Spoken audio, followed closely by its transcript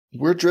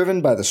We're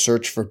driven by the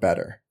search for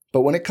better.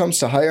 But when it comes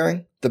to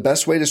hiring, the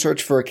best way to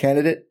search for a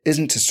candidate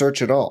isn't to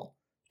search at all.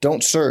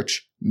 Don't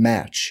search,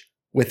 match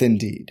with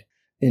Indeed.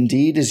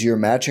 Indeed is your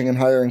matching and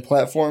hiring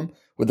platform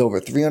with over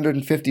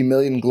 350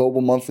 million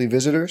global monthly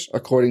visitors,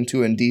 according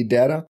to Indeed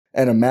data,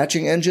 and a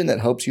matching engine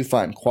that helps you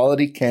find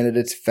quality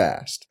candidates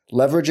fast.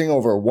 Leveraging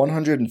over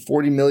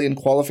 140 million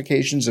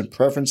qualifications and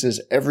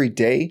preferences every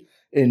day,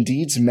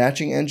 Indeed's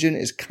matching engine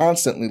is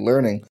constantly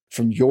learning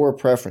from your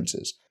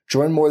preferences.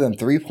 Join more than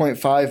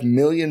 3.5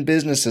 million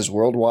businesses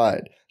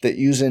worldwide that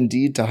use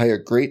Indeed to hire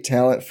great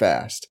talent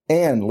fast.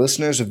 And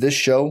listeners of this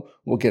show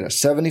will get a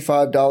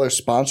 $75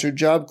 sponsored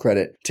job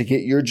credit to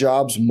get your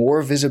jobs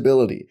more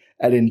visibility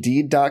at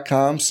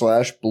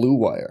Indeed.com/Blue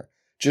Wire.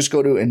 Just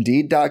go to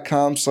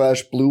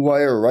Indeed.com/Blue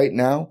Wire right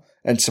now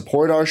and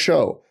support our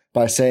show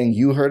by saying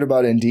you heard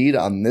about Indeed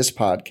on this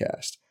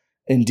podcast.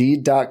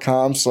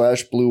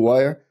 Indeed.com/Blue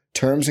Wire.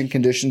 Terms and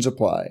conditions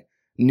apply.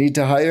 Need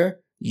to hire?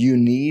 You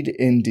need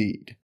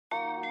Indeed.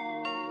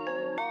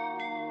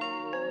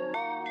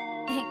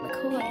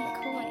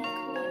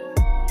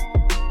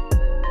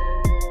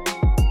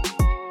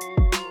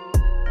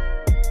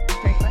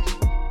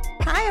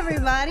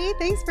 Everybody,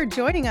 thanks for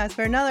joining us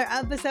for another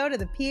episode of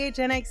the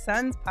PHNX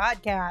Suns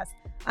podcast.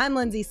 I'm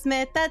Lindsay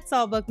Smith, that's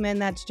Saul Bookman,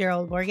 that's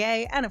Gerald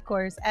Bourget, and of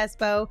course,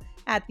 Espo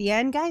at the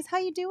end. Guys, how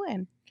you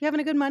doing? You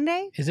having a good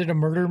Monday? Is it a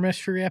murder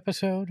mystery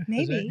episode?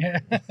 Maybe.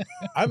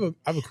 I have a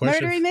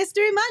question. Murdery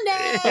Mystery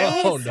Monday!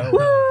 Oh, no.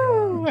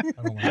 Woo! I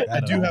don't like that. I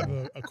do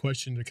have a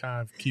question to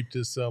kind of keep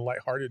this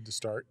lighthearted to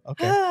start.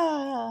 Okay.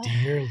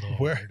 Dear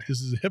Lord.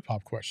 This is a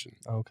hip-hop question.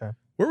 Okay.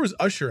 Where was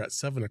Usher at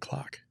 7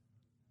 o'clock?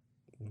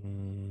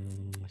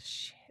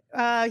 Shit.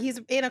 He's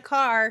in a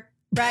car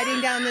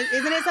riding down the...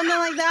 Isn't it something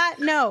like that?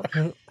 No.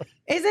 Isn't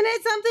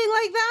it something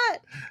like that?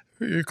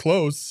 You're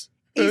close.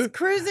 He's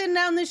cruising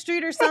down the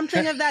street or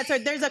something of that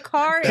sort. There's a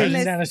car in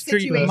this down the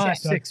street situation. with my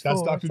That's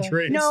Dr.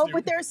 Dre. No,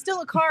 but there's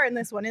still a car in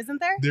this one, isn't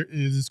there? There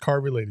is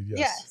car related, yes.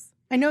 Yes.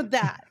 I know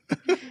that.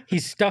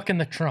 He's stuck in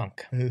the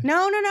trunk.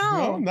 No.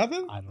 No,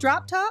 nothing?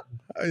 Drop top?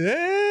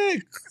 Hey,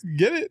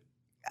 get it.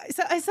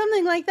 So,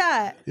 something like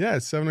that. Yeah,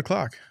 it's 7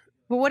 o'clock.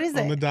 But what is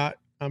On the it? dot.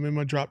 I'm in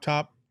my drop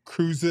top,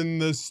 cruising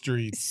the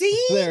streets. See?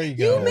 There you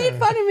go. You made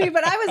fun of me,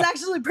 but I was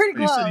actually pretty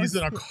You close. said he's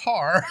in a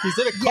car. He's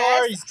in a car.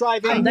 Yes. He's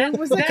driving. That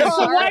was a That's the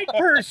car. white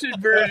person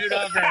version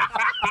of it.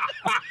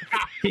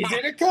 He's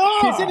in a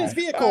car. He's in his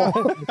vehicle.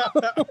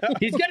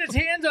 He's got his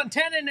hands on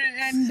 10 and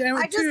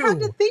I just 2. had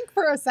to think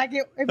for a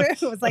second.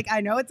 It was like, I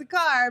know it's a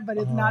car, but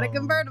it's not a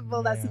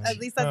convertible. That's man. at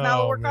least that's not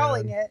what we're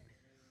calling it.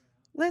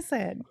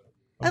 Listen.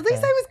 At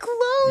least I was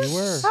close. You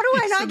were. How do I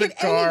He's not in the get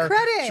car, any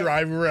credit?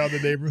 Driving around the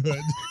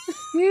neighborhood.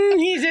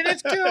 He's in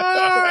his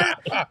car.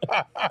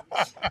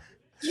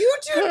 You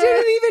two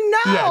didn't even know.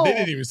 Yeah, they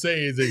didn't even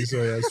say anything,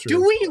 so that's true.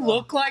 Do we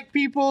look like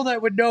people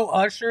that would know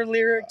Usher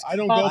lyrics? I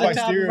don't off go the by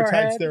top of our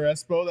stereotypes head? there,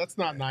 Espo. That's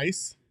not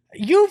nice.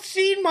 You've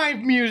seen my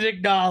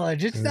music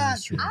knowledge. It's not.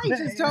 That's true. I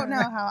just don't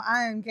know how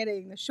I am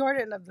getting the short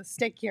end of the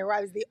stick here, where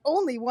I was the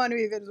only one who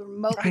even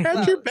remotely I had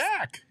close. your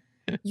back.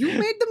 You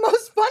made the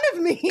most fun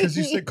of me. Because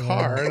you said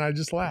car, and I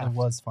just It laughed.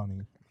 was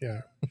funny.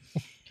 Yeah.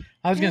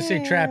 I was going to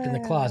say trapped in the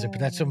closet, but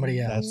that's somebody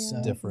else.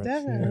 That's different.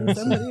 Definitely Yeah.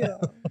 somebody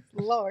else.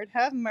 Lord,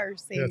 have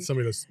mercy. Yeah, it's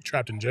somebody that's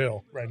trapped in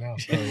jail right now.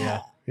 Oh,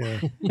 yeah. Yeah.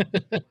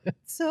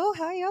 So,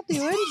 how y'all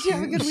doing? Did you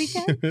have a good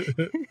weekend?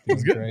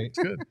 It's good. Great. It's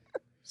good.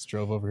 Just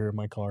drove over here in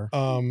my car.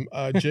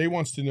 Jay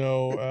wants to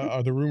know,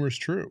 are the rumors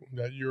true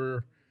that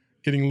you're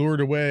getting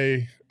lured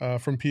away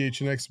from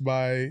PHNX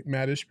by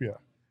Matt Ishbia?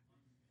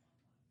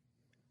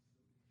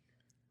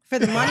 For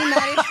the money Matt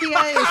Ishbia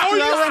is How are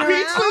you throwing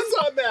around, speechless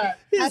on that?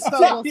 that's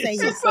what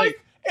we'll say.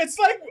 It's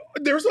like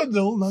there's a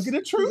little nugget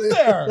of truth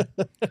there.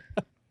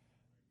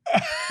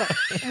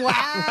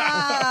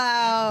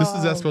 Wow. This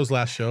is Espo's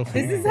last show.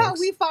 This is how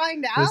we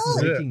find out. This is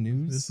it. Breaking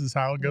news. This is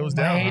how it goes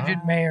My down.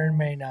 agent may or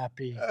may not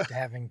be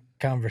having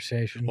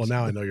conversations. Well,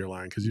 now I know you're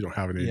lying because you don't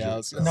have an agent. Yeah, I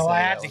was gonna No, say, I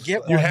had to was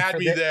get like- You one had for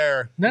me the-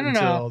 there. No.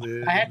 until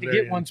the I had to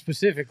very get one end.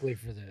 specifically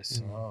for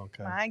this. Oh,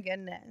 okay. My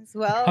goodness.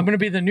 Well, I'm going to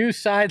be the new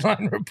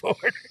sideline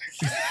reporter.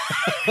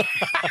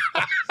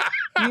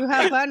 you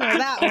have fun with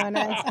that one,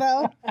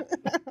 Espo.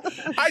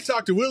 I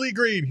talked to Willie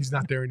Green. He's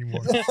not there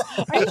anymore.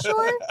 Are you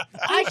sure?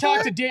 I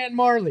talked to Dan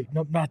Marley.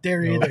 Nope, not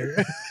there Nope. either.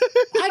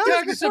 I was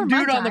talked to some before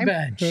my dude on the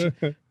time.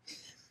 bench.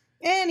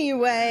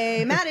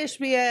 Anyway, Matt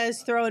Ishbia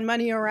is throwing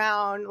money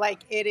around like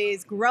it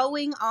is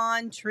growing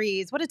on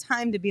trees. What a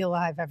time to be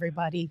alive,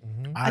 everybody.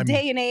 A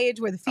day and age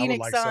where the Phoenix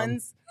like some.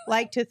 Suns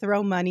like to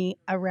throw money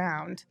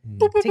around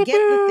to get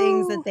the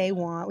things that they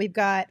want. We've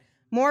got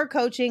more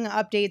coaching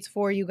updates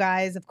for you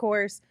guys. Of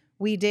course,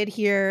 we did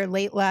hear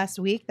late last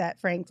week that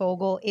Frank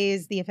Vogel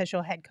is the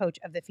official head coach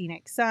of the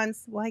Phoenix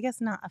Suns. Well, I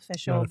guess not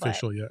official, Not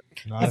official yet.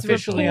 Not It's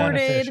Officially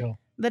reported unofficial.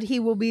 that he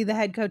will be the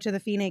head coach of the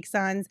Phoenix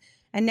Suns.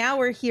 And now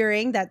we're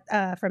hearing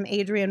that from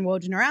Adrian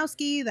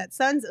Wojnarowski that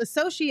Suns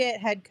associate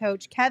head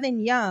coach Kevin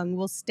Young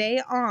will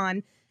stay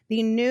on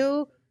the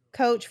new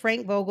coach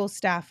Frank Vogel's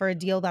staff for a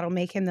deal that'll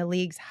make him the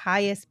league's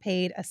highest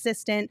paid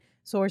assistant.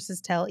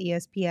 Sources tell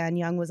ESPN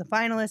Young was a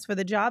finalist for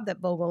the job that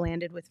Vogel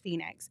landed with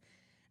Phoenix.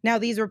 Now,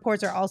 these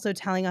reports are also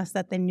telling us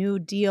that the new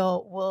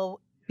deal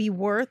will be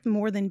worth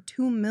more than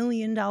 $2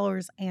 million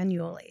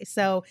annually.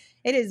 So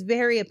it is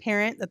very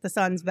apparent that the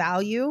Suns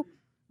value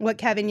what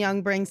Kevin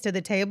Young brings to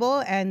the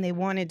table, and they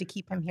wanted to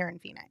keep him here in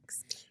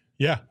Phoenix.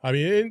 Yeah, I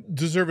mean,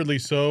 deservedly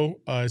so,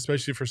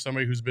 especially for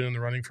somebody who's been in the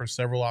running for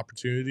several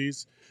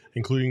opportunities,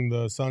 including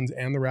the Suns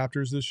and the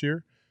Raptors this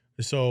year.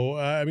 So,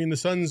 I mean, the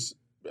Suns,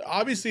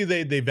 obviously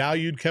they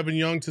valued Kevin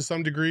Young to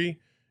some degree,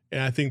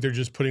 and I think they're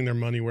just putting their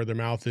money where their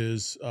mouth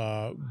is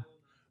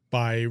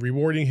by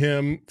rewarding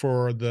him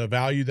for the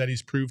value that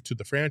he's proved to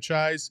the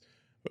franchise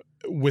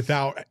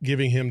without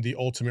giving him the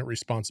ultimate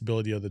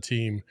responsibility of the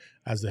team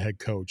as the head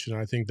coach. And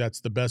I think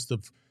that's the best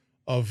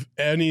of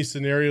any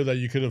scenario that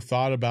you could have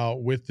thought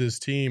about with this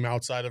team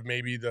outside of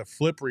maybe the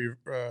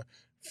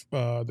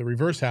the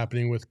reverse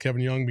happening with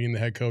Kevin Young being the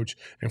head coach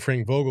and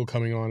Frank Vogel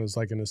coming on as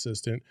like an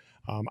assistant.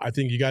 I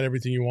think you got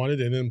everything you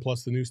wanted, and then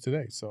plus the news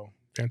today. So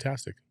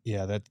fantastic.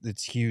 Yeah,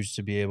 it's huge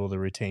to be able to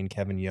retain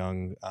Kevin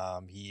Young.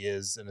 He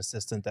is an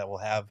assistant that will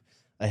have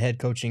a head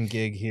coaching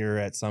gig here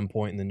at some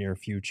point in the near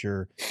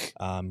future.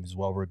 He's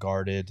well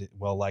regarded,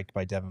 well liked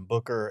by Devin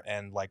Booker,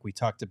 and like we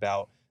talked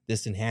about,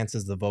 this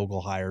enhances the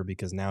Vogel hire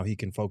because now he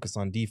can focus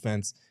on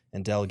defense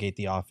and delegate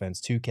the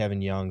offense to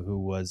Kevin Young, who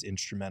was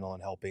instrumental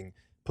in helping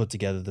put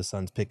together the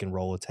Suns pick and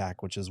roll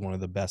attack, which is one of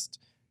the best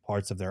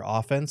parts of their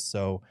offense.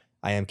 So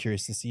I am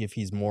curious to see if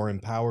he's more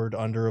empowered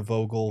under a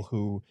Vogel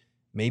who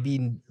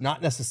maybe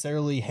not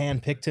necessarily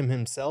handpicked him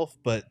himself,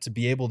 but to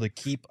be able to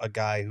keep a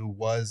guy who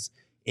was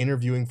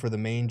interviewing for the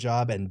main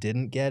job and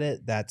didn't get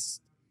it, that's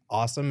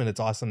awesome. And it's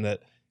awesome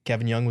that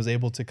Kevin Young was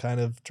able to kind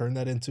of turn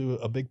that into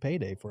a big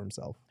payday for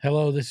himself.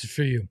 Hello, this is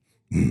for you.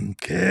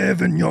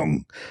 Kevin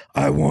Young.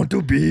 I want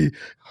to be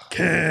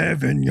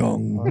Kevin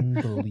Young.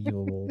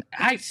 Unbelievable.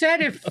 I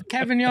said if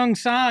Kevin Young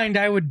signed,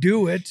 I would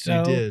do it. So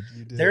You did.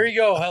 there you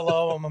go.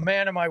 Hello, I'm a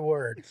man of my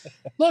word.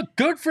 Look,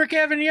 good for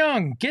Kevin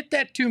Young. Get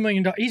that $2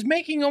 million. He's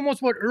making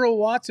almost what Earl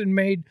Watson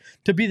made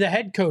to be the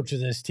head coach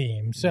of this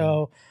team.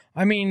 So,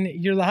 I mean,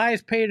 you're the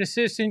highest paid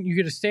assistant. You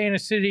get to stay in a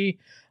city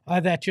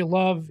that you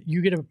love.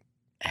 You get to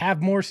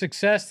have more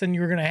success than you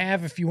were going to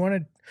have if you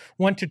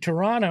went to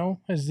Toronto,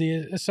 as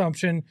the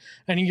assumption,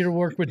 and you get to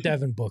work with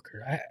Devin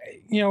Booker.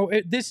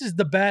 This is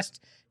the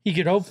best he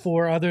could hope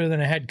for other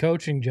than a head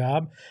coaching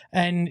job.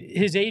 And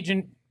his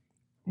agent,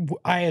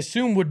 I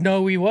assume, would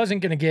know he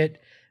wasn't going to get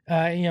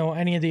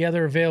any of the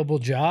other available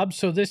jobs.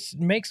 So this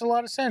makes a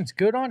lot of sense.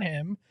 Good on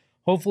him.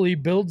 Hopefully he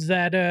builds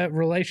that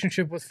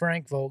relationship with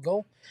Frank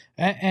Vogel.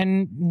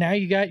 And now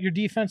you got your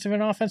defensive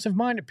and offensive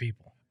minded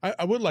people.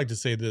 I would like to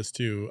say this,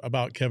 too,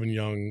 about Kevin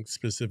Young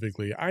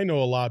specifically. I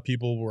know a lot of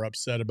people were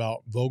upset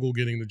about Vogel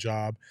getting the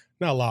job.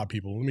 Not a lot of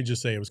people. Let me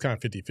just say it was kind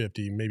of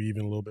 50-50, maybe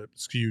even a little bit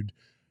skewed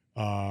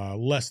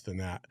less than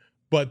that.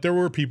 But there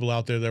were people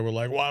out there that were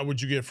like, why would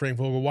you get Frank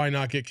Vogel? Why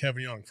not get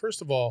Kevin Young?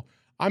 First of all,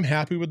 I'm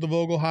happy with the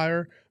Vogel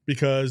hire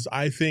because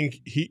I think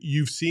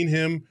you've seen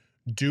him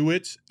do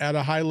it at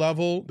a high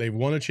level. They've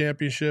won a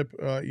championship.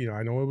 I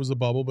know it was a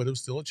bubble, but it was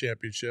still a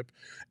championship.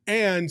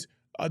 And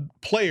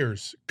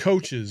players,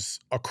 coaches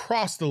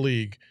across the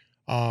league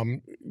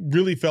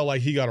really felt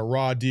like he got a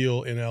raw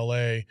deal in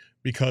LA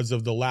because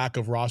of the lack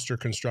of roster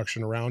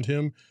construction around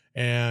him.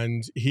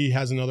 And he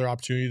has another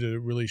opportunity to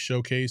really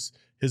showcase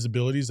his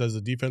abilities as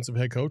a defensive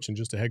head coach and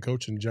just a head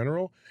coach in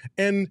general.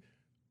 And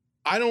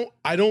I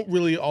don't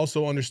really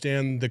also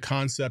understand the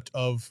concept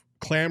of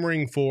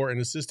clamoring for an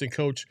assistant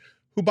coach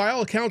who, by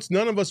all accounts,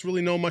 none of us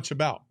really know much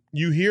about.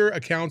 You hear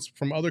accounts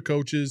from other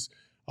coaches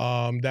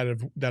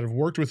that have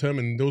worked with him,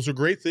 and those are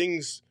great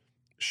things,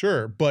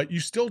 sure, but you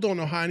still don't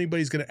know how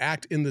anybody's going to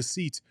act in the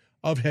seat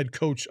of head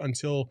coach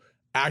until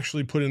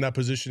actually put in that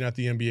position at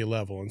the NBA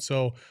level. And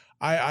so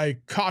I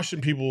caution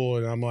people,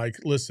 and I'm like,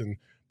 listen,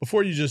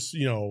 before you just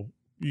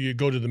you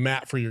go to the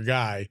mat for your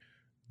guy,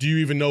 do you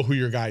even know who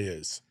your guy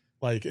is?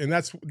 Like, and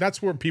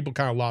that's where people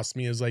kind of lost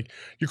me, is like,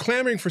 you're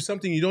clamoring for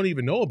something you don't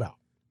even know about.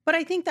 But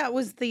I think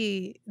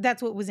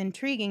that's what was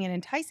intriguing and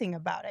enticing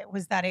about it,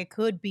 was that it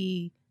could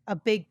be a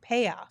big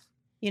payoff.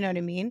 You know what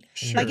I mean?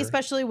 Sure. Like,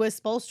 especially with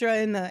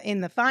Spoelstra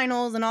in the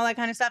finals and all that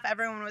kind of stuff,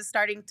 everyone was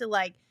starting to,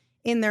 like,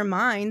 in their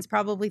minds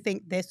probably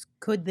think,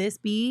 could this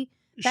be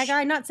that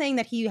guy? Not saying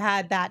that he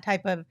had that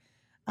type of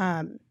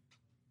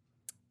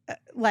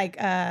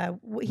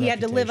he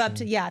had to live up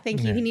to,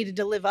 he needed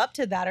to live up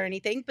to that or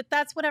anything, but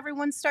that's what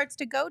everyone starts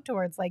to go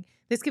towards. Like,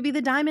 this could be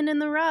the diamond in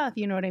the rough,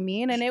 you know what I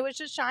mean? And it was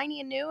just shiny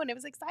and new and it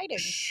was exciting.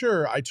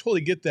 Sure, I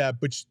totally get that,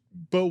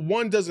 but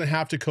one doesn't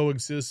have to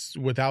coexist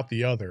without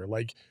the other.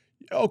 Like,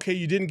 okay,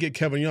 you didn't get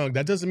Kevin Young.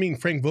 That doesn't mean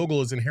Frank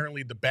Vogel is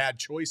inherently the bad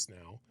choice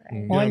now. Right. You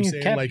know what I'm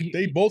saying?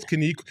 They both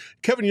can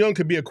Kevin Young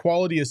could be a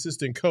quality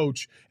assistant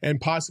coach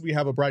and possibly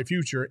have a bright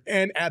future,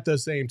 and at the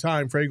same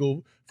time,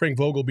 Frank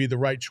Vogel be the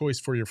right choice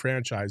for your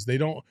franchise.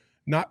 One's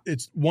not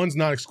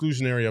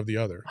exclusionary of the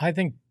other. I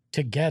think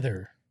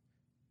together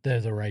they're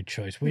the right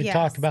choice. We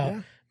talked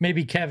about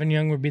maybe Kevin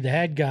Young would be the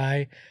head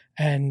guy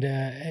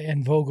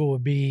and Vogel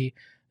would be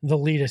the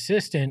lead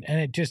assistant, and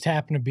it just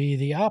happened to be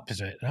the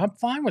opposite. And I'm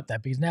fine with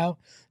that because now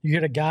you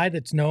get a guy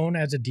that's known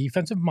as a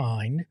defensive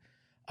mind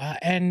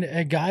and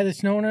a guy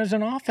that's known as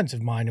an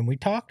offensive mind. And we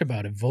talked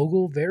about it.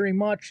 Vogel very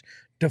much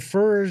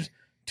defers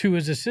to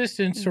his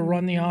assistants to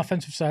run the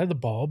offensive side of the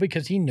ball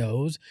because he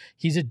knows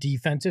he's a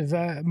defensive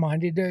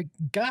minded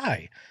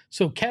guy.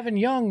 So Kevin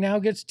Young now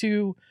gets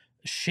to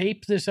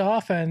shape this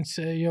offense,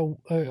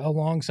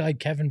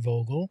 alongside Frank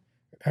Vogel.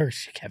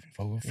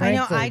 I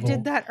know. I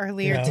did that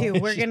earlier too.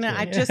 We're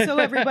gonna just so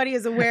everybody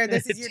is aware.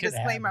 This is your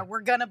disclaimer. Happen.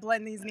 We're gonna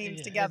blend these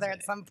names together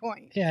at some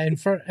point. Yeah,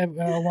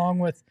 along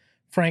with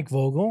Frank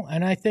Vogel,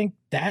 and I think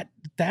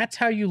that's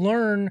how you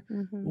learn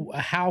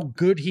how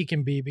good he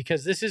can be,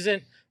 because this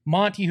isn't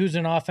Monty, who's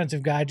an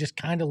offensive guy, just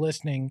kind of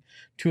listening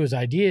to his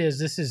ideas.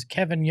 This is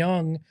Kevin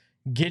Young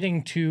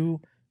getting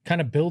to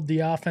kind of build the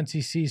offense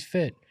he sees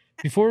fit.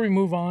 Before we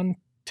move on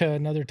to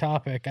another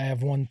topic, I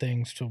have one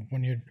thing. So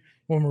when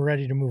we're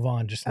ready to move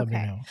on, just let me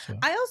know. So.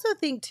 I also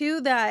think too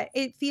that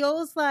it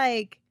feels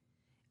like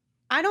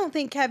I don't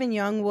think Kevin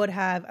Young would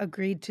have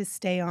agreed to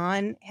stay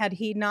on had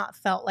he not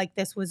felt like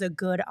this was a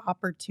good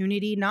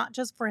opportunity, not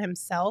just for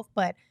himself,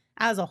 but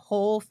as a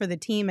whole for the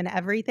team and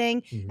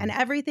everything. And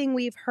everything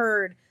we've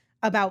heard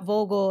about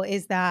Vogel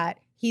is that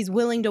he's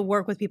willing to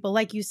work with people.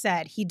 Like you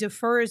said, he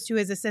defers to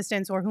his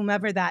assistants or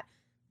whomever that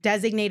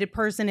designated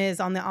person is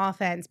on the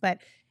offense. But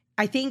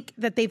I think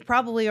that they've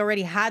probably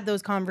already had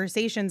those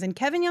conversations, and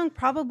Kevin Young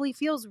probably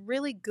feels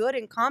really good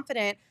and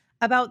confident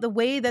about the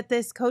way that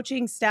this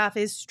coaching staff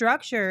is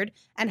structured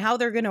and how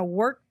they're going to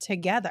work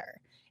together.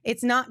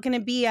 It's not going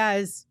to be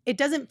it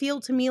doesn't feel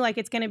to me like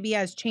it's going to be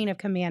as chain of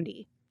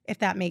commandy, if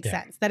that makes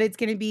sense. That it's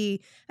going to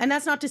be, and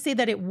that's not to say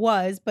that it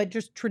was, but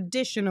just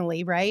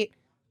traditionally, right?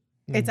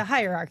 It's a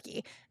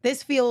hierarchy.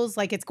 This feels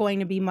like it's going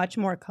to be much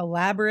more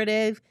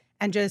collaborative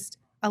and just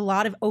a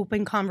lot of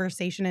open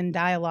conversation and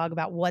dialogue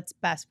about what's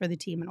best for the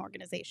team and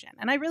organization.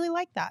 And I really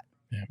like that.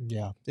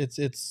 Yeah.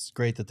 It's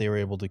great that they were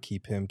able to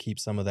keep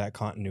some of that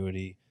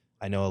continuity.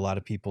 I know a lot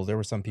of people, there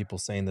were some people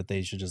saying that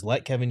they should just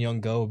let Kevin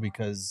Young go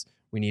because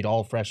we need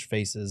all fresh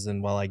faces.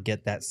 And while I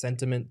get that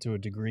sentiment to a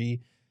degree,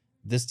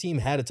 this team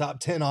had a top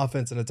 10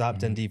 offense and a top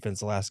 10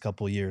 defense the last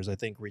couple of years. I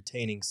think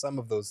retaining some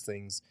of those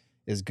things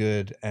is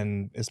good.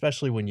 And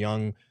especially when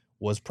Young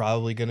was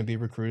probably going to be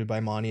recruited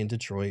by Monty in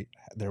Detroit.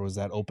 There was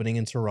that opening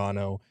in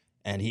Toronto,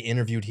 and he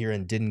interviewed here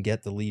and didn't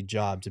get the lead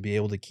job. To be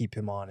able to keep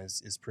him on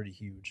is pretty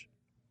huge.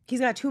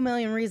 He's got 2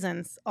 million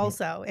reasons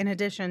also, in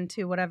addition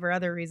to whatever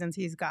other reasons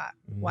he's got,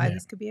 why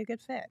this could be a good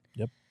fit.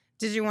 Yep.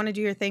 Did you want to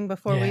do your thing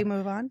before we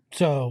move on?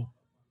 So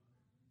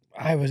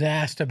I was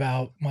asked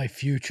about my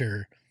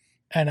future,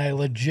 and I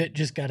legit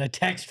just got a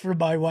text from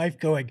my wife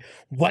going,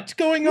 "What's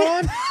going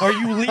on? Are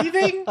you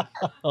leaving?"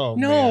 No,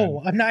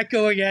 man. I'm not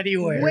going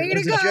anywhere. Way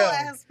to go,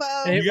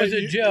 Espo. It was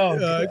a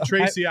joke.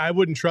 Tracy, I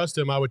wouldn't trust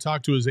him. I would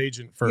talk to his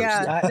agent first.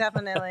 Yeah,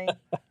 definitely.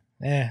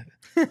 Yeah.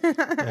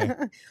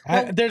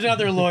 There's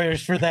other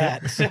lawyers for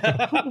that. So.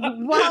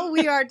 While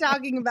we are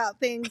talking about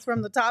things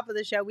from the top of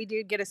the show, we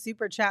did get a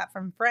super chat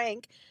from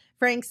Frank.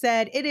 Frank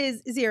said, "It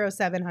is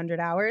 0700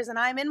 hours, and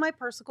I'm in my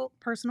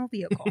personal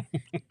vehicle."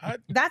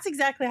 That's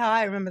exactly how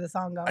I remember the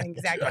song going,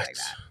 exactly like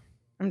that.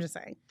 I'm just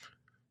saying.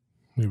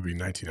 It would be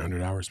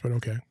 1900 hours, but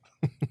okay.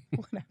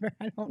 Whatever.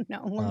 I don't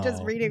know. I'm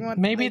just reading what.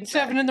 Maybe it's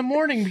 7 in the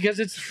morning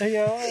because it's.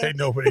 Ain't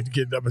nobody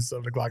getting up at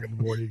 7 o'clock in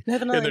the morning.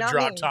 Definitely and the not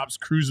drop me. tops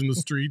cruising the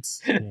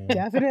streets.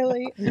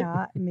 Definitely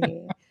not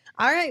me.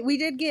 All right, we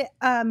did get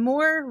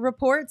more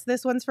reports.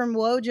 This one's from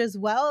Woj as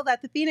well,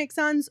 that the Phoenix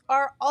Suns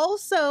are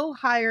also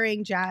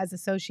hiring Jazz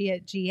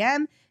associate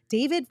GM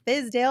David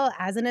Fizdale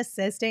as an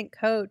assistant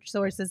coach.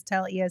 Sources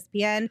tell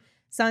ESPN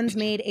Suns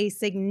made a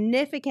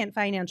significant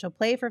financial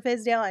play for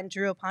Fizdale and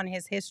drew upon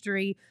his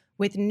history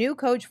with new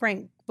coach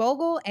Frank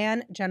Vogel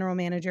and general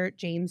manager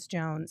James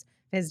Jones.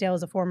 Fizdale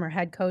is a former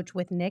head coach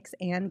with Knicks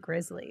and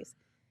Grizzlies.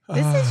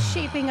 This is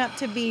shaping up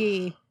to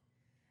be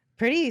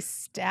pretty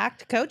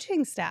stacked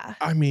coaching staff.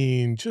 I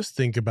mean, just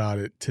think about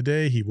it.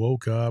 Today he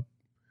woke up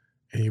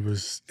and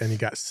he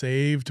got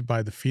saved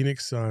by the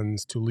Phoenix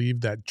Suns to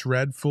leave that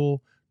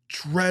dreadful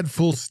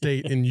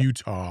state in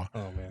Utah.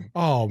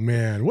 Oh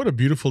man, what a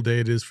beautiful day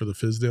it is for the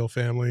Fizdale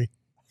family.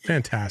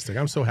 Fantastic.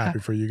 I'm so happy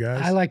for you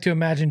guys. I like to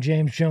imagine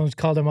James Jones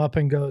called him up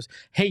and goes,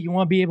 "Hey, you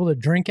want to be able to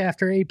drink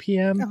after 8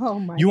 p.m.? Oh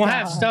my You want to God.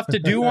 have stuff to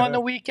do on the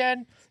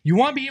weekend? You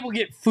want to be able to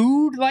get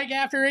food like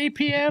after 8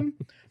 p.m.?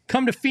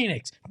 Come to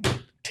Phoenix.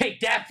 Take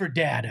that for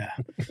data."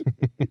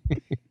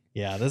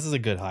 Yeah, this is a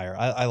good hire.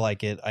 I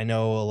like it. I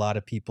know a lot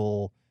of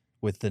people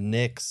with the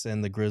Knicks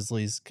and the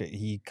Grizzlies,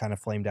 he kind of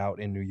flamed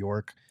out in New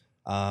York.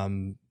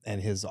 And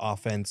his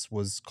offense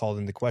was called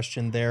into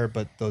question there,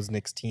 but those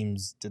Knicks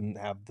teams didn't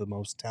have the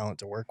most talent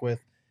to work with.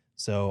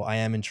 So I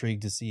am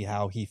intrigued to see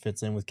how he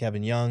fits in with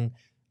Kevin Young,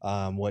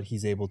 what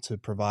he's able to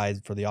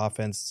provide for the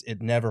offense.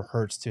 It never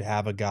hurts to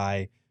have a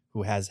guy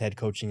who has head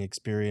coaching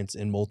experience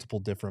in multiple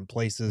different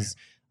places.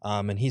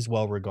 And he's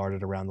well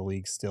regarded around the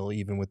league still,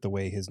 even with the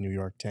way his New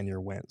York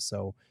tenure went.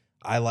 So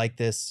I like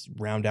this.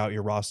 Round out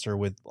your roster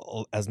with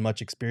as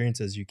much experience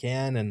as you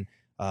can. And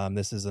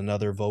This is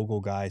another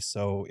Vogel guy,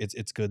 so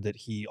it's good that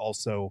he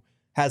also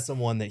has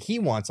someone that he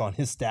wants on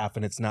his staff,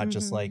 and it's not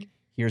just like,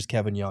 here's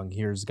Kevin Young,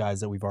 here's guys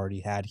that we've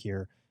already had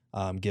here.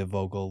 Give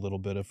Vogel a little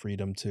bit of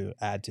freedom to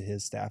add to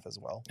his staff as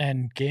well.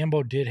 And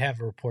Gambo did have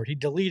a report. He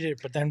deleted it,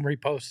 but then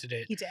reposted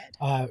it. He did.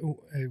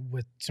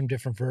 With some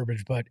different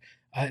verbiage. But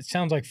it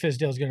sounds like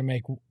Fizdale's going to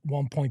make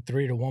 1.3 to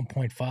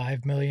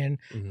 1.5 million.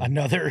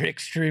 Another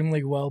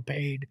extremely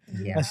well-paid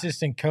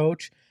assistant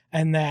coach.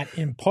 And that,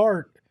 in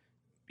part,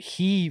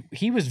 he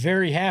was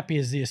very happy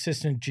as the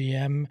assistant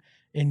GM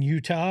in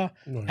Utah.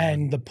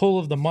 And the pull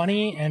of the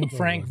money and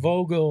Frank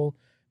Vogel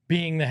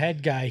being the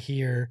head guy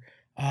here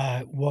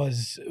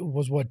was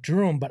what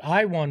drew him. But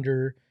I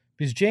wonder,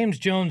 because James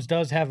Jones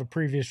does have a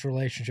previous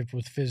relationship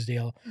with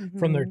Fizdale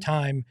from their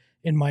time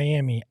in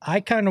Miami. I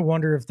kind of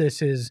wonder if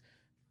this is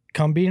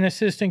come be an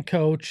assistant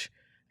coach,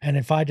 and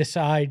if I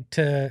decide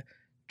to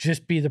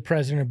just be the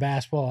president of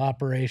basketball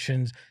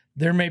operations,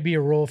 there may be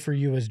a role for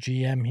you as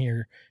GM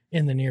here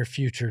in the near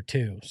future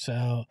too.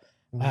 So,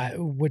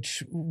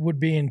 which would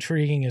be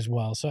intriguing as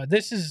well. So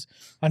this is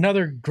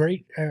another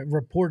great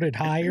reported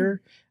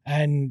hire.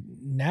 And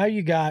now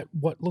you got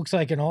what looks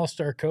like an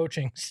all-star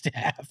coaching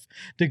staff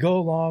to go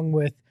along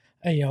with,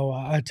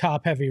 a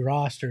top-heavy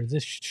roster.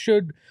 This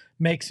should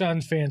make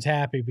Suns fans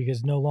happy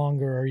because no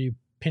longer are you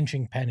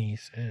pinching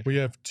pennies. We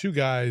have two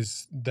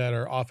guys that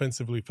are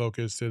offensively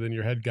focused, and then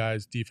your head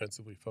guys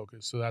defensively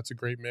focused. So that's a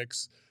great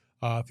mix.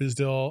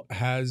 Fizdale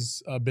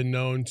has been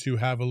known to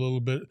have a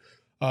little bit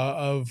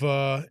of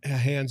a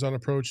hands-on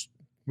approach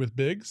with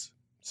bigs.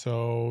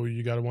 So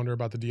you got to wonder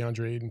about the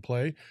DeAndre Ayton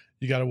play.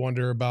 You got to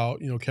wonder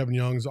about, Kevin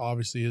Young's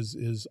obviously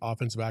his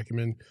offensive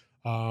acumen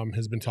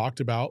has been talked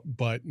about,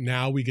 but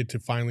now we get to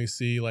finally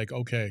see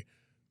okay,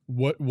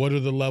 what are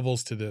the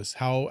levels to this?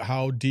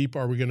 How deep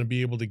are we going to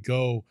be able to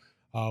go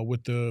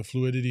with the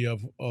fluidity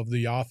of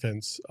the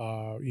offense?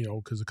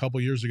 Because a couple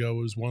years ago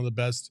it was one of the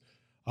best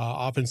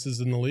offenses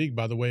in the league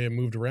by the way it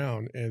moved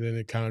around, and then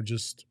it kind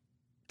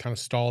of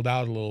stalled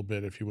out a little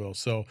bit, if you will.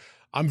 So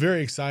I'm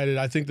very excited.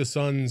 I think the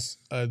Suns,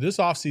 this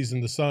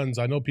offseason, the Suns,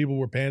 I know people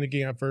were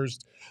panicking at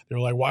first. They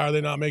were like, why are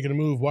they not making a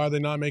move? Why are they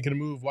not making a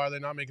move? Why are they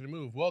not making a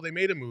move? Well, they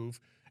made a move,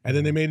 and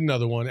then they made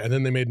another one, and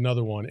then they made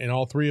another one. And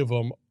all three of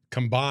them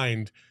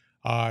combined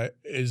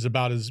is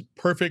about as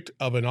perfect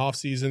of an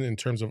offseason in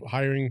terms of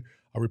hiring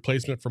a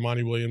replacement for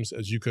Monty Williams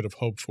as you could have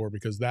hoped for,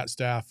 because that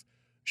staff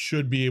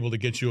should be able to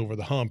get you over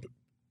the hump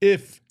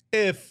if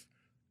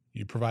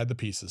you provide the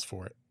pieces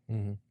for it.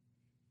 Mm-hmm.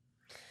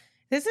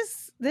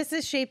 This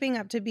is shaping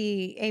up to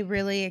be a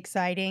really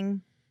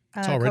exciting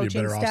it's already a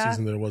better staff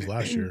offseason than it was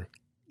last year.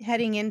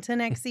 Heading into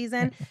next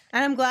season.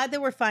 And I'm glad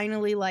that we're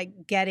finally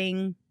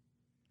getting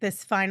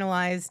this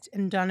finalized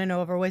and done and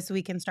over with so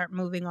we can start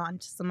moving on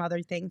to some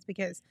other things,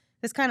 because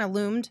this kind of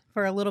loomed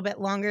for a little bit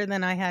longer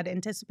than I had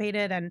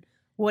anticipated and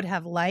would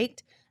have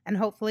liked. And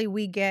hopefully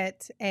we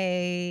get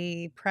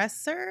a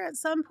presser at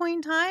some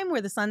point in time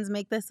where the Suns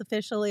make this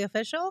officially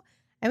official.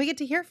 And we get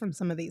to hear from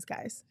some of these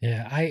guys.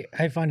 Yeah,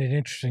 I find it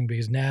interesting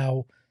because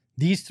now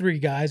these three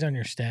guys on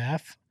your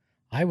staff,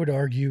 I would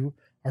argue,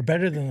 are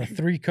better than the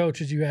three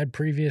coaches you had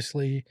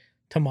previously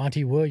to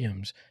Monty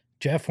Williams,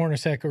 Jeff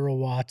Hornacek, Earl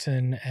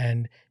Watson,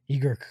 and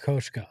Igor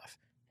Kokoshkov.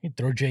 You'd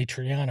throw Jay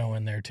Triano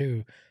in there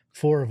too,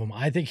 four of them.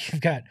 I think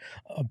you've got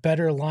a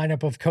better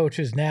lineup of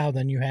coaches now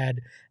than you had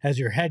as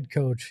your head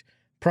coach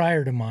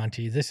prior to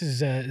Monty. This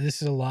is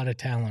a lot of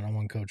talent on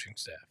one coaching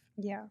staff.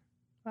 Yeah.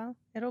 Well,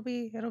 it'll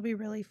be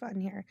really fun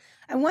here.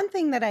 And one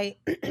thing that I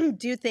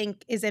do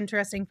think is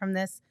interesting from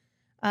this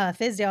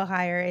Fizdale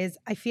hire is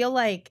I feel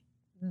like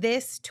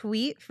this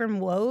tweet from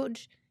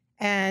Woj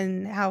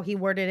and how he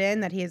worded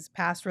in that his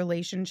past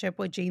relationship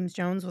with James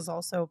Jones was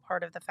also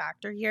part of the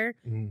factor here.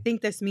 I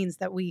think this means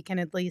that we can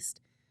at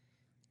least,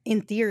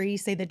 in theory,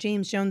 say that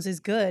James Jones is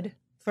good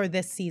for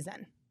this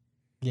season.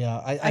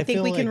 Yeah, I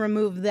think we can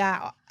remove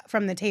that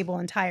from the table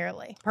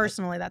entirely.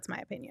 Personally, that's my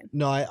opinion.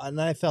 No,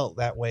 I felt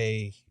that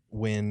way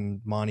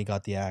when Monty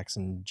got the axe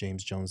and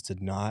James Jones did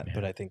not. Yeah.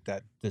 But I think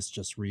that this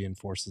just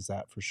reinforces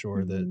that for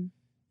sure, that,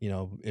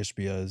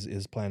 Ishbia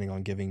is planning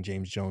on giving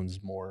James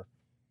Jones more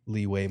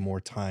leeway, more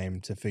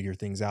time to figure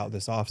things out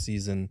this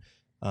offseason.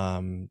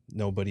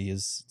 Nobody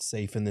is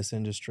safe in this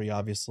industry,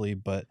 obviously,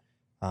 but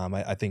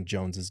I think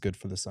Jones is good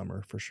for the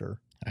summer for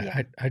sure.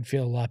 Yeah. I'd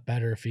feel a lot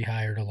better if he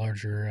hired a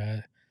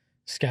larger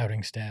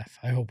scouting staff.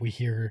 I hope we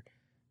hear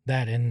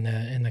that in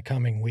the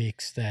coming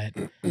weeks, that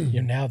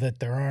now that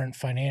there aren't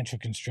financial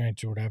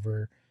constraints or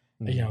whatever,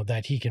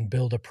 that he can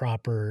build a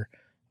proper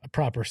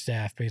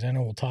staff, because I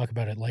know we'll talk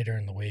about it later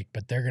in the week,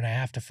 but they're going to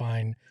have to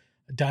find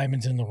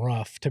diamonds in the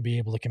rough to be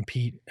able to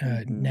compete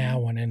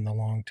now and in the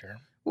long term.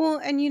 Well,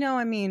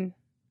 and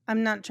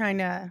I'm not trying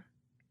to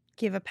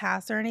give a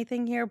pass or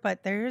anything here,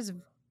 but there's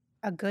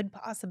a good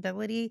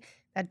possibility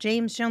that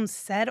James Jones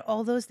said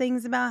all those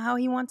things about how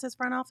he wants his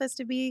front office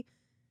to be,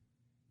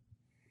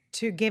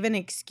 to give an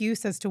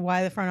excuse as to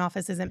why the front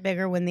office isn't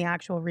bigger when the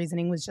actual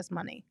reasoning was just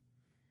money.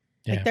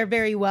 Yeah. Like there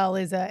very well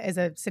is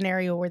a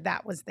scenario where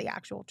that was the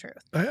actual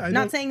truth. I'm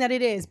not saying that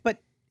it is, but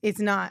it's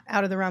not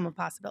out of the realm of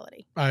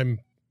possibility.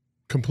 I'm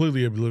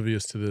completely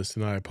oblivious to this,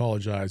 and I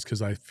apologize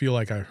because I feel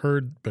like I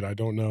heard, but I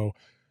don't know.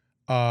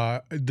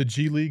 The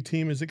G League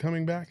team, is it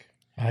coming back?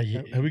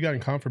 Have we gotten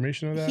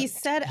confirmation of that? He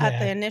said at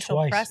the initial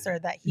twice. presser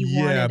that he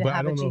wanted to but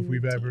have I don't a know if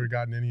we've G-League ever team.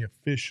 gotten any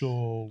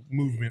official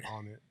movement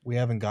on it. We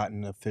haven't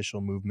gotten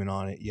official movement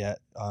on it yet.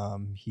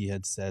 He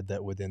had said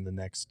that within the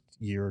next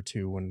year or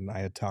two, when I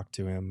had talked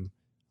to him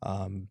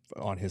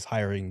on his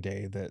hiring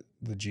day, that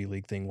the G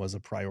League thing was a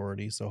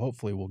priority. So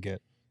hopefully we'll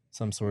get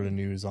some sort of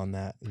news on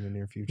that in the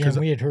near future. Yeah,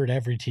 we had heard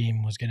every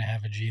team was going to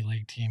have a G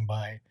League team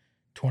by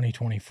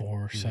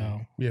 2024.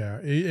 So Yeah,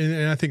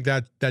 and I think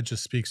that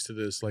just speaks to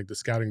this, like the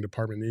scouting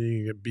department needing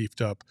to get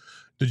beefed up,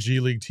 the G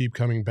League team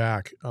coming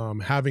back,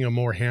 having a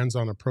more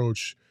hands-on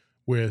approach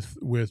with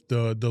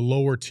the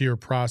lower tier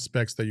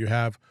prospects that you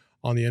have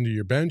on the end of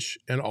your bench,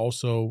 and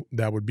also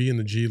that would be in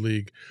the G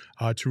League,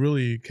 to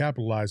really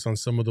capitalize on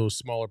some of those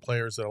smaller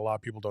players that a lot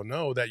of people don't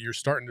know that you're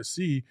starting to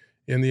see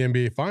in the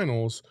NBA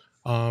Finals,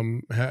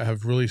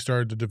 have really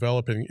started to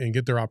develop and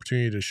get their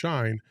opportunity to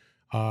shine,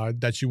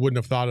 that you wouldn't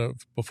have thought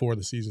of before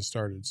the season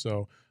started.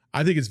 So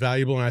I think it's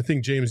valuable, and I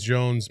think James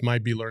Jones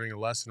might be learning a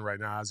lesson right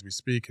now as we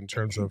speak in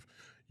terms of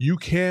you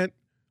can't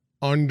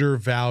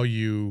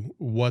undervalue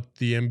what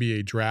the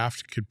NBA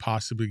draft could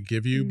possibly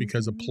give you,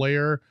 because a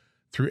player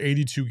through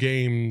 82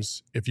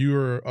 games, if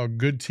you're a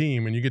good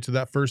team and you get to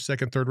that first,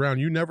 second, third round,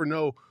 you never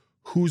know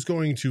who's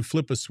going to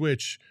flip a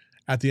switch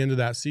at the end of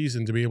that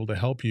season to be able to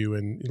help you.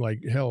 And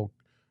like, hell,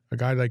 a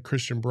guy like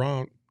Christian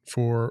Braun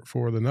for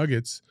the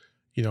Nuggets,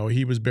 you know,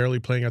 he was barely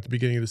playing at the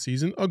beginning of the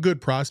season. A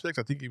good prospect.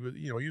 I think he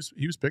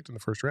was picked in the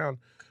first round,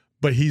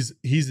 but he's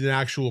an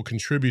actual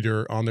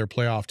contributor on their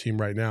playoff team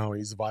right now, and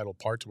he's a vital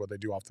part to what they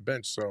do off the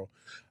bench. So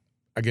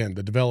again,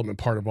 the development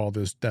part of all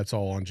this, that's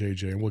all on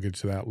JJ, and we'll get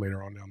to that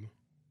later on down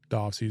the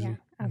off season.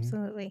 Yeah,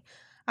 absolutely.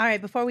 All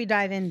right, before we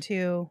dive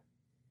into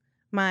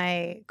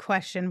my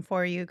question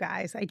for you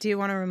guys, I do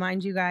want to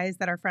remind you guys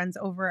that our friends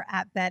over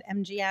at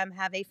BetMGM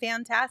have a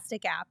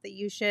fantastic app that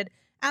you should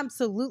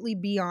absolutely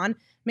be on.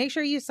 Make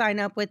sure you sign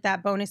up with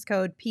that bonus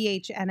code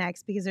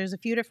PHNX, because there's a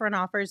few different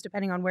offers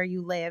depending on where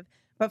you live.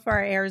 But for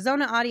our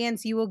Arizona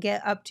audience, you will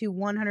get up to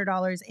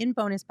 $100 in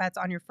bonus bets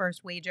on your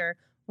first wager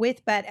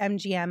with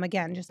BetMGM.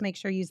 Again, just make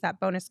sure you use that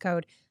bonus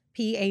code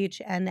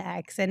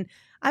PHNX. And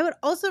I would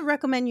also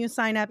recommend you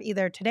sign up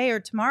either today or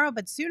tomorrow,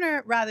 but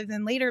sooner rather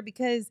than later,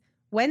 because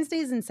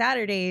Wednesdays and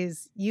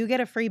Saturdays, you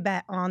get a free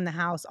bet on the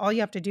house. All you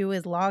have to do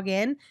is log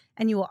in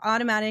and you will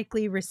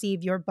automatically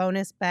receive your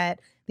bonus bet.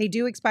 They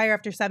do expire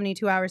after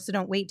 72 hours, so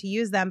don't wait to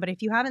use them. But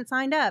if you haven't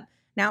signed up,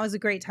 now is a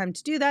great time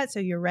to do that, so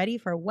you're ready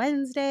for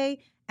Wednesday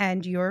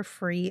and your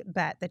free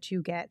bet that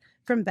you get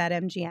from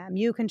BetMGM.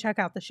 You can check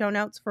out the show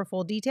notes for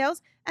full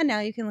details. And now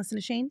you can listen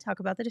to Shane talk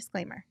about the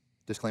disclaimer.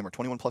 Disclaimer,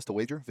 21 plus to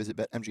wager. Visit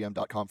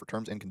BetMGM.com for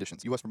terms and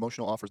conditions. U.S.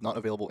 promotional offers not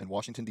available in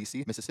Washington,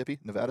 D.C., Mississippi,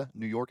 Nevada,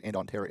 New York, and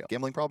Ontario.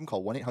 Gambling problem?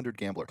 Call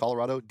 1-800-GAMBLER.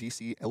 Colorado,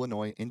 D.C.,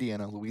 Illinois,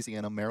 Indiana,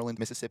 Louisiana, Maryland,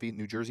 Mississippi,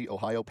 New Jersey,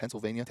 Ohio,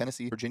 Pennsylvania,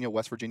 Tennessee, Virginia,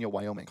 West Virginia,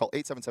 Wyoming. Call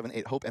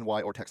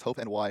 877-8-HOPE-NY or text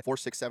HOPE-NY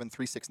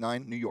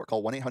 467-369, New York.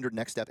 Call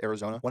 1-800-NEXT-STEP,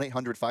 Arizona.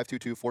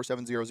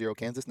 1-800-522-4700,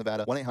 Kansas,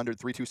 Nevada.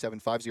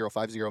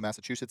 1-800-327-5050,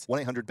 Massachusetts.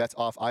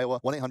 1-800-BETS-OFF, Iowa.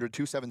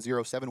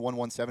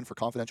 1-800-270-7117 for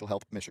confidential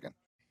help, Michigan.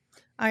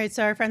 All right,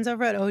 so our friends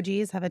over at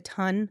OG's have a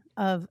ton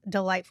of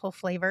delightful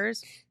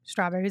flavors: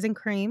 strawberries and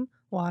cream,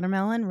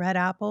 watermelon, red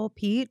apple,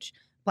 peach,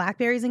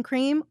 blackberries and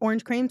cream,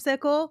 orange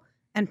creamsicle,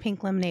 and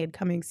pink lemonade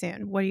coming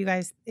soon. What do you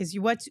guys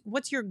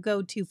what's your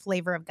go-to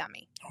flavor of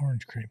gummy?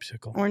 orange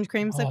creamsicle. Orange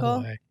All the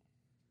creamsicle? way.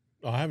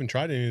 I haven't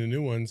tried any of the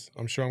new ones.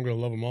 I'm sure I'm going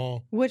to love them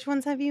all. Which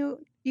ones have you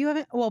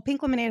haven't? Well,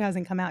 pink lemonade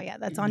hasn't come out yet.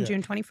 That's on Yeah.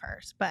 June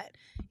 21st. But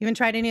you haven't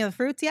tried any of the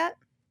fruits yet?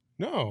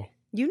 No.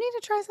 You need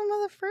to try some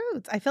of the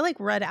fruits. I feel like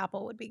red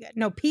apple would be good.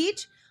 No,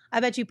 peach.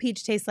 I bet you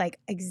peach tastes like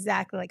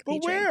exactly like But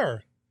peach.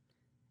 where?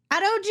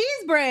 At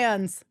OG's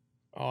Brands.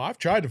 Oh, I've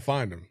tried to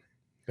find them.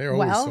 They're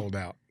Well, always sold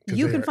out. 'Cause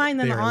You they can are- find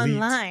them they are elite.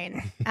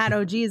 online at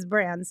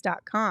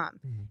ogsbrands.com.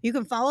 You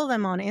can follow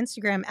them on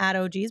Instagram at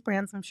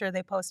ogsbrands. I'm sure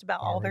they post about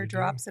all their Already do.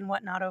 drops and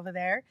whatnot over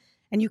there.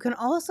 And you can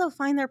also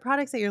find their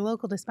products at your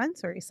local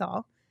dispensary,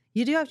 Saul.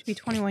 You do have to be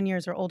 21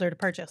 years or older to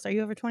purchase. Are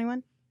you over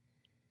 21?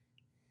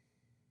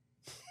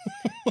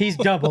 He's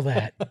double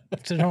that,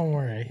 so don't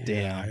worry.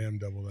 Yeah, I am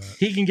double that.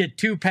 He can get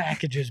 2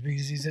 packages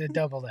because he's at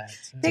double that.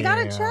 So. They got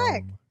to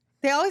check. Damn.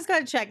 They always got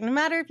to check, no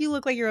matter if you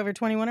look like you're over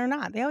 21 or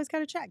not. They always got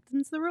to check.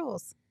 That's the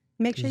rules.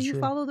 Make sure This is you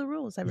true. follow the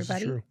rules, This is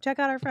everybody. true. Check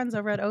out our friends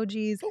over at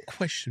OG's. Don't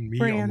question me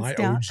on my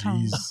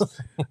Brands.com. OGs.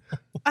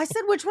 I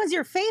said, which one's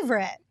your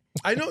favorite?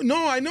 I know,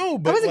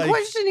 but I wasn't like,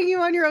 questioning you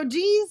on your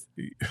OGs.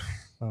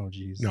 Oh,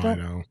 geez. No, I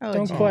know. Oh,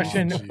 Don't geez.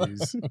 question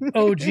jeez.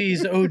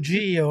 OG's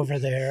OG over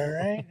there,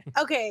 right?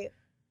 Okay,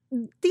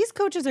 these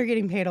coaches are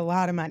getting paid a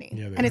lot of money.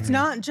 Yeah, they and it's are.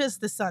 not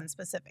just the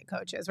Sun-specific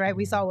coaches, right?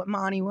 We saw what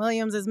Monty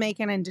Williams is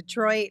making in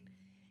Detroit.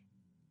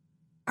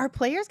 Are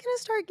players going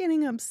to start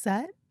getting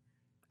upset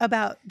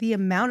about the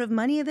amount of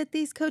money that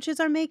these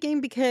coaches are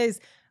making? Because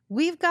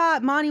we've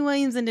got Monty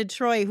Williams in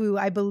Detroit, who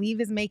I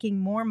believe is making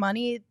more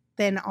money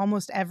than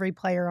almost every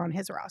player on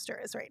his roster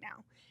is right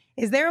now.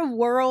 Is there a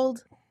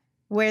world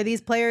where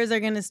these players are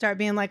going to start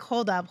being like,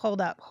 hold up.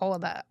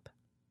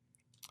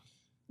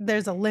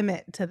 There's a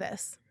limit to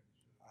this.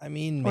 I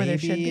mean, Or there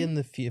should maybe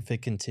be. if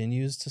it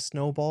continues to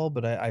snowball,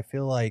 but I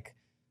feel like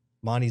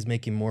Monty's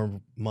making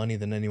more money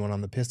than anyone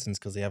on the Pistons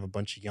because they have a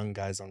bunch of young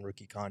guys on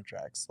rookie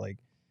contracts.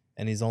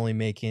 And he's only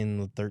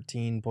making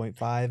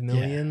 $13.5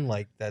 million.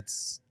 Like,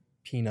 that's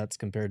peanuts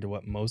compared to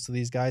what most of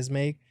these guys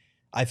make.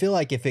 I feel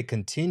like if it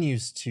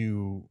continues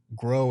to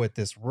grow at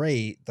this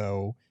rate,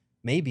 though,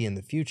 maybe in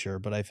the future,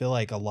 but I feel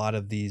like a lot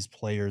of these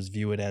players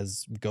view it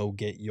as go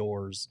get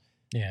yours.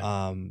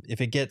 Yeah.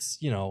 If it gets,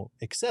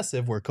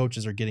 excessive where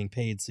coaches are getting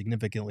paid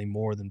significantly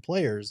more than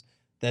players,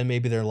 then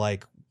maybe they're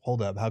like,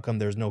 hold up, how come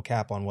there's no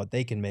cap on what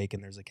they can make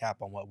and there's a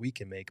cap on what we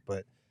can make?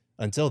 But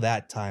until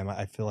that time,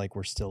 I feel like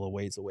we're still a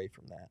ways away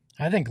from that.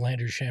 I think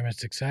Landry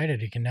Shamit's excited.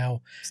 He can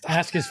now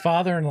ask his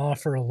father-in-law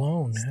for a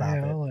loan.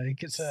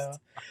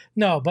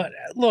 No, but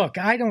look,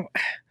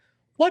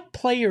 what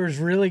player is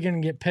really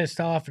going to get pissed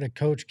off at a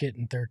coach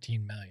getting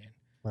 $13 million?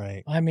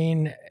 Right. I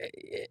mean,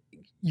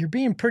 you're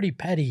being pretty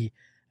petty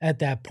at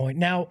that point.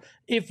 Now,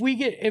 if we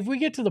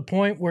get to the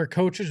point where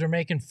coaches are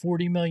making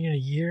 $40 million a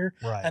year,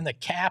 right, and the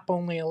cap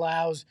only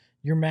allows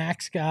your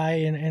max guy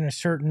in a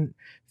certain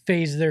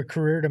phase of their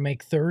career to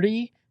make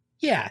 30,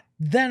 yeah,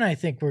 then I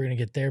think we're going to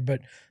get there. But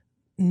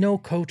no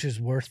coach is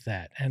worth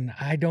that, and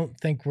I don't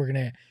think we're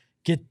going to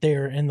get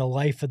there in the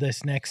life of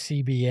this next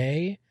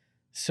CBA.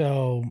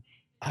 So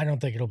I don't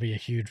think it'll be a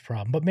huge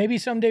problem. But maybe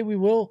someday we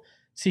will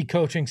see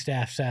coaching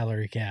staff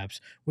salary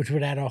caps, which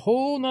would add a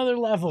whole nother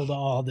level to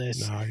all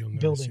this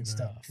building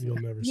stuff. You'll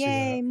never see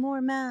Yay, that.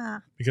 more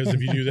math. Because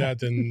if you do that,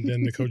 then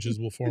the coaches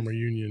will form a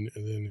union,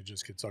 and then it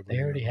just gets ugly.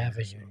 They already have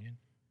a union.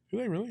 Do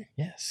they really?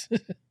 Yes.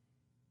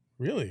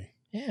 Really?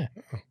 Yeah.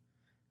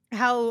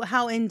 Oh.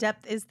 How in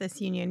depth is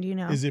this union? Do you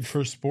know? Is it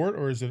per sport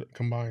or is it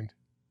combined?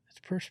 It's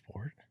per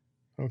sport.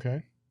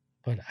 Okay.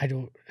 But I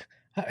don't.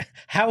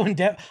 How in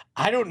depth?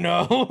 I don't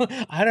know.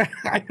 I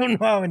don't know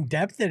how in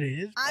depth it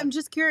is. I'm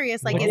just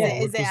curious. Like, Look is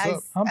it this as?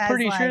 up. I'm as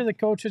pretty sure like- the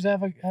coaches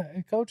have a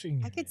coaching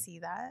union. I could see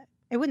that.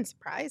 It wouldn't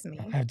surprise me.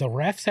 The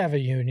refs have a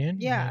union.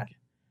 Yeah.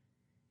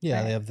 Yeah,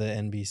 Right. they have the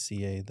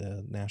NBCA,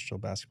 the National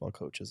Basketball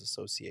Coaches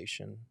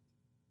Association.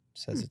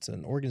 Says it's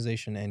an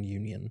organization and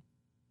union.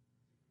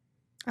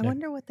 I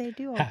wonder what they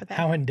do over there.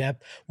 How in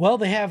depth? Well,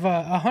 they have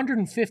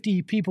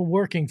 150 people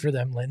working for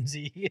them,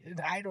 Lindsay.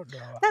 I don't know.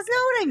 That's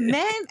not what I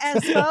meant,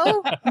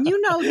 Espo.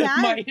 You know that.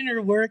 My inner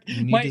work.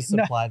 You need to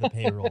supply the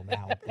payroll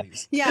now,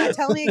 please. Yeah,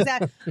 tell me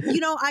exactly.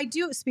 I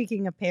do,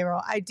 speaking of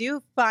payroll, I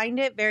do find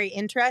it very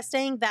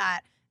interesting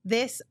that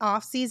this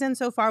offseason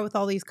so far with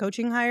all these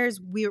coaching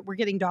hires, we're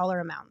getting dollar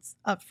amounts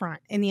up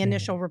front in the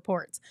initial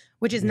reports,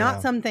 which is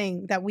not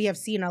something that we have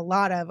seen a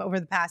lot of over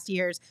the past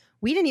years.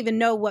 We didn't even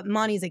know what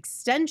Monty's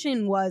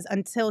extension was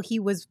until he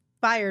was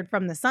fired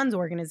from the Suns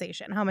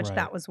organization, how much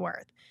that was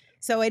worth.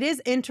 So it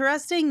is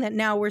interesting that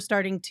now we're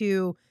starting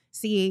to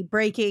see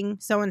breaking,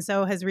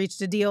 so-and-so has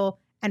reached a deal,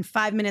 and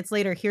 5 minutes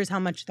later, here's how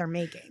much they're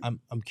making.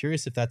 I'm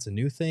curious if that's a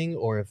new thing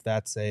or if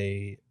that's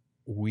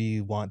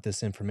we want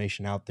this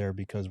information out there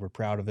because we're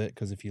proud of it.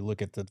 Because if you look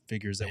at the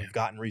figures that we've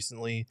gotten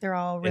recently, They're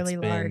all really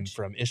it's been large.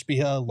 from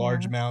Ishbia,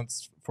 large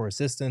amounts for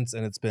assistants,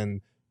 and it's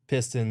been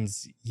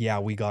Pistons. Yeah,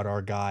 we got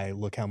our guy.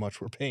 Look how much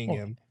we're paying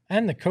him.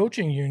 And the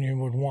coaching union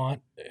would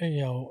want,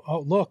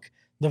 look,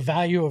 the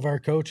value of our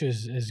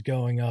coaches is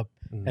going up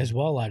as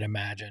well, I'd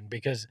imagine,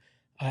 because,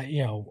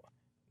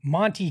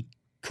 Monty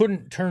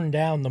couldn't turn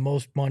down the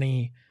most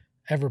money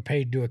ever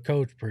paid to a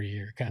coach per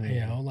year.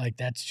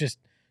 That's just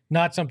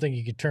not something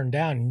you could turn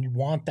down. And you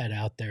want that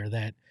out there,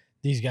 that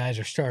these guys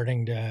are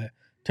starting to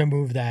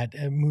move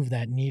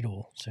that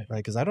needle. So. Right,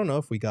 because I don't know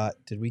if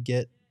did we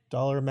get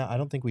dollar amount? I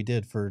don't think we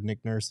did for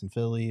Nick Nurse in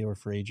Philly or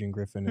for Adrian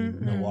Griffin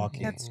in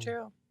Milwaukee. That's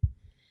true.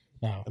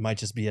 No. It might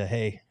just be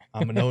hey,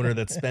 I'm an owner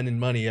that's spending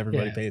money.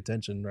 Everybody pay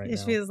attention right It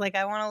now. feels like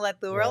I want to let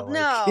the world like,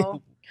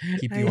 know.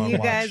 Keep you on You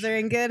watch. guys are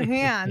in good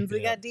hands.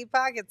 We got deep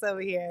pockets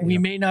over here. We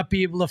may not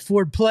be able to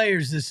afford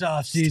players this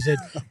offseason,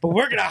 but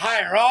we're going to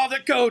hire all the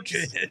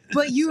coaches.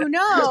 But he would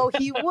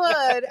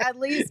at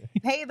least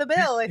pay the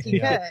bill if he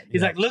could.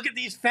 He's like, look at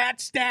these fat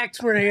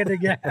stacks we're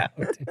handing out.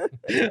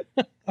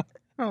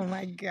 Oh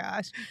my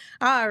gosh.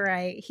 All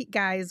right,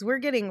 guys, we're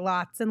getting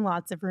lots and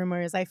lots of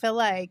rumors. I feel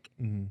like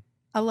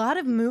a lot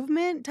of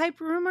movement type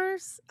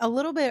rumors a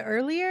little bit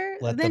earlier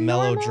Let the than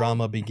normal,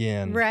 melodrama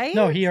begin. right?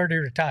 No, he already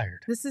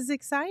retired. This is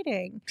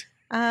exciting.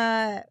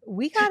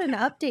 We got an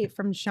update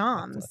from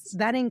Shams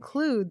that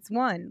includes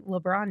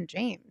LeBron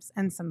James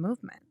and some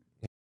movement.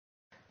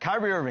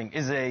 Kyrie Irving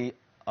is a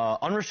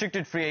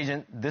unrestricted free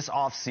agent this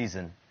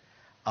offseason.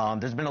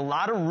 There's been a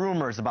lot of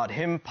rumors about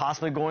him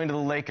possibly going to the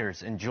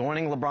Lakers and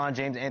joining LeBron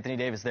James, Anthony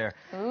Davis there.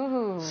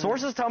 Ooh.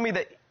 Sources tell me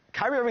that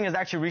Kyrie Irving has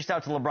actually reached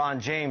out to LeBron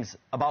James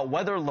about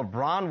whether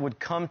LeBron would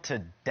come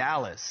to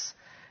Dallas.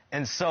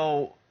 And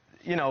so,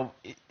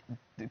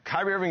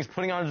 Kyrie Irving is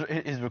putting on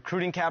his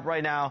recruiting cap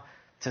right now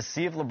to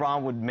see if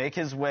LeBron would make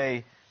his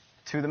way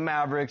to the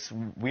Mavericks.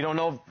 We don't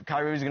know if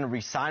Kyrie is going to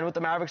re-sign with the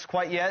Mavericks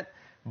quite yet,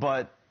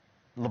 but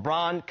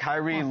LeBron,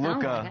 Kyrie,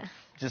 Luka,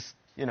 just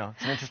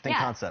it's an interesting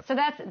concept. So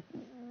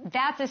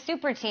that's a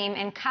super team,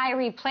 and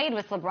Kyrie played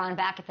with LeBron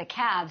back at the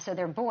Cavs, so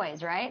they're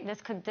boys, right?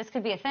 This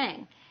could be a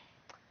thing.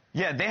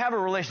 Yeah, they have a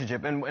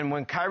relationship, and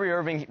when Kyrie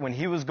Irving, when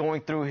he was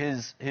going through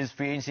his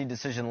free agency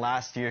decision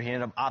last year, he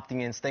ended up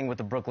opting in, staying with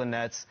the Brooklyn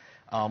Nets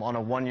on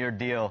a 1-year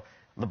deal.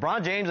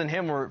 LeBron James and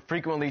him were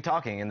frequently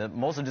talking, and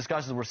most of the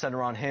discussions were centered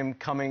around him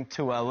coming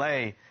to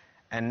LA.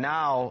 And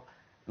now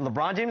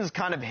LeBron James has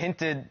kind of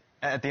hinted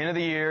at the end of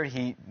the year,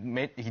 he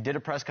did a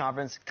press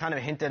conference, kind of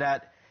hinted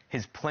at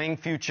his playing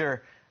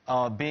future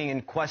being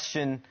in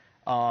question.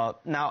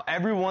 Now,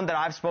 everyone that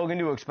I've spoken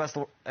to expects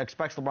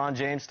LeBron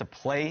James to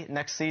play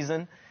next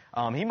season.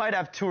 He might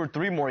have 2 or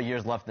 3 more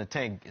years left in the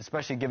tank,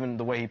 especially given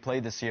the way he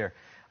played this year.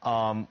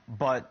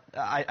 But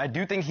I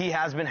do think he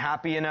has been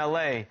happy in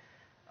LA.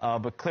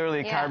 But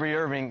clearly, Kyrie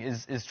Irving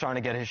is trying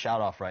to get his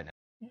shot off right now.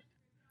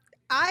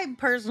 I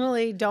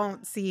personally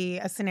don't see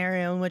a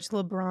scenario in which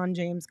LeBron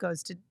James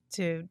goes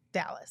to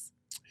Dallas.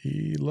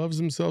 He loves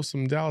himself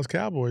some Dallas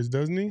Cowboys,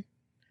 doesn't he?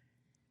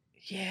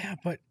 Yeah,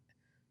 but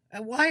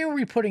why are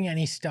we putting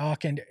any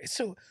stock into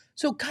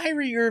so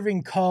Kyrie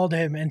Irving called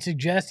him and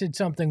suggested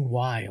something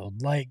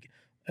wild. Like,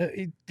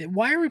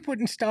 why are we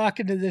putting stock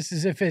into this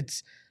as if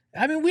it's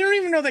I mean, we don't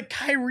even know that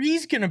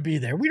Kyrie's going to be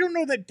there. We don't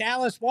know that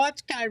Dallas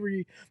wants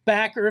Kyrie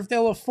back or if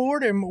they'll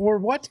afford him or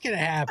what's going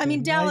to happen. I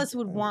mean, Dallas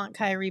would want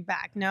Kyrie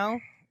back, no?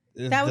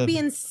 That would be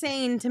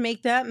insane to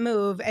make that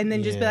move and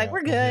then just be like,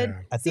 we're good.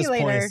 Yeah. At See this you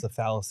later. point, it's the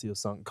fallacy of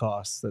sunk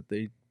costs that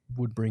they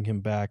would bring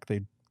him back.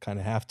 They kind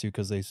of have to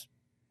because they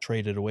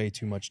traded away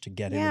too much to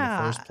get him in the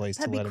first place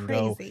to let him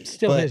go.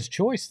 Still his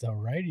choice, though,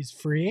 right? He's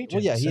free agent.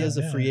 Well, yeah, he is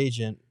a free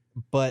agent.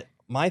 But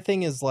my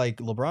thing is, like,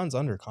 LeBron's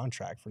under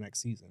contract for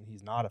next season.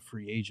 He's not a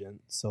free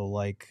agent. So,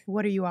 like...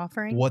 What are you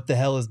offering? What the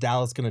hell is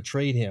Dallas going to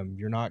trade him?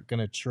 You're not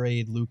going to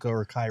trade Luka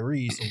or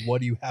Kyrie, so what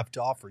do you have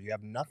to offer? You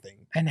have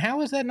nothing. And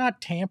how is that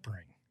not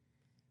tampering?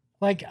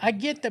 Like, I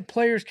get that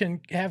players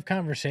can have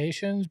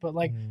conversations, but,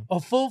 like, a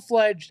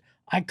full-fledged...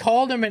 I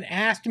called him and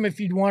asked him if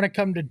he'd want to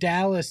come to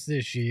Dallas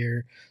this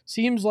year.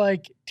 Seems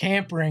like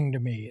tampering to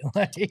me.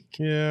 Like,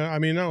 yeah, I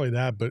mean, not only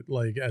that, but,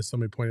 like, as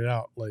somebody pointed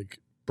out, like,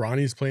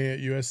 Bronny's playing at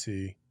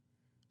USC.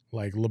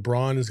 Like,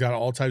 LeBron has got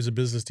all types of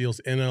business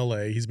deals in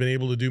LA. He's been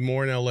able to do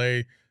more in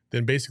LA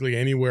than basically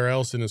anywhere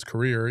else in his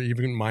career,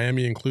 even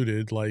Miami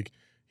included. Like,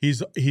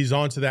 he's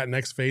on to that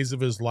next phase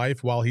of his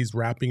life while he's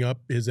wrapping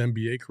up his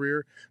NBA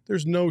career.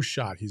 There's no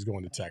shot he's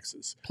going to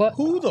Texas.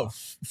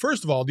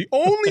 First of all, the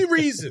only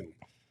reason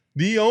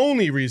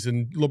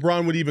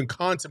LeBron would even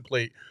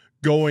contemplate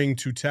going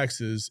to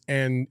Texas,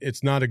 and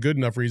it's not a good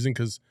enough reason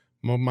because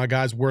my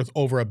guy's worth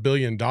over $1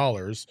 billion,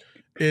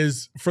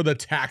 is for the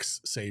tax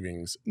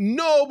savings.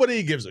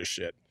 Nobody gives a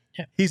shit.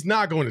 Yeah. He's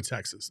not going to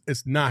Texas.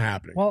 It's not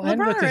happening. Well,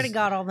 LeBron already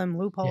got all them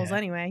loopholes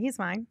anyway. He's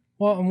fine.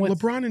 Well, and with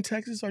LeBron in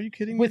Texas, are you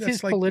kidding me? With his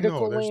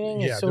political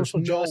leaning and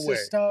social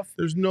justice stuff,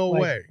 there's no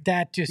way.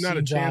 That just not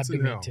seems a chance odd to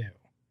in me hell. too.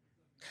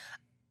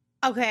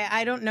 Okay,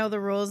 I don't know the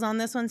rules on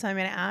this one, so I'm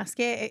going to ask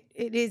it.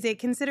 Is it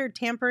considered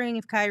tampering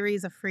if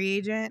Kyrie's a free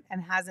agent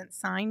and hasn't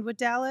signed with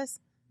Dallas?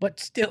 But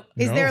still,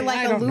 is there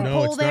like a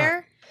loophole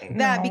there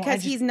that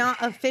because he's not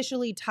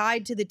officially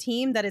tied to the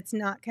team that it's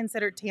not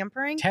considered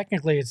tampering?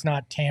 Technically, it's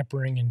not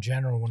tampering in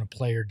general when a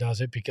player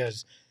does it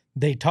because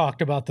they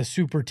talked about the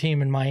super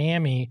team in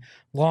Miami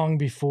long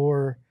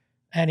before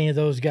any of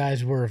those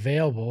guys were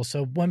available.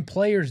 So when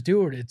players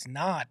do it, it's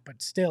not.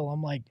 But still,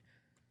 I'm like,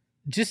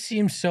 it just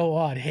seems so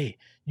odd. Hey,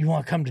 you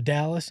want to come to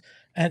Dallas?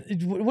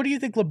 And what do you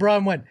think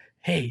LeBron went,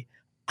 hey,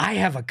 I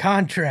have a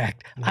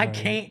contract. Right. I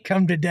can't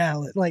come to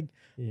Dallas. Like,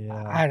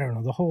 yeah. I don't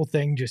know. The whole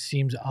thing just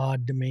seems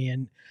odd to me.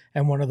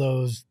 And one of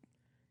those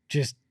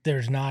just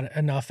there's not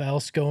enough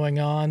else going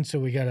on. So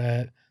we got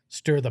to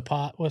stir the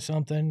pot with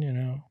something, you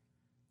know?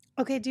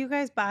 Okay. Do you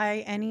guys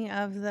buy any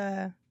of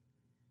the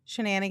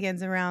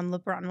shenanigans around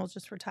LeBron will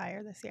just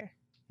retire this year?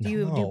 Do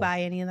you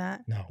buy any of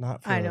that? No.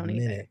 Not for I don't a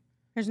minute. either.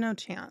 There's no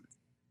chance.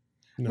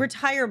 No.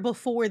 Retire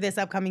before this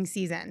upcoming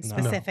season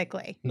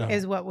specifically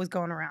is what was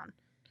going around.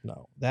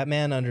 No. That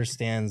man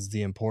understands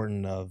the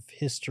importance of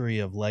history,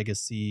 of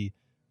legacy.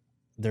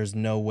 There's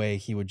no way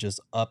he would just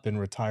up and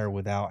retire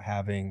without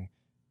having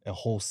a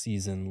whole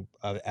season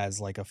as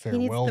like a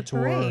farewell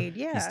tour. Parade,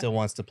 yeah. He still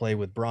wants to play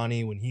with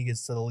Bronny when he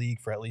gets to the league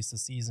for at least a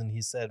season.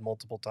 He said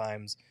multiple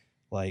times,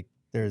 like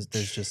there's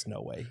just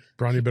no way.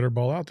 Bronny better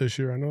ball out this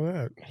year. I know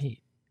that.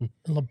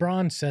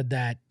 LeBron said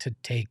that to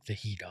take the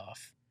heat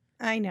off.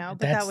 I know,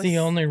 but that's the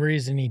only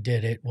reason he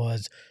did it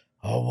was,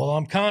 oh, well,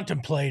 I'm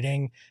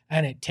contemplating,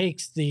 and it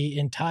takes the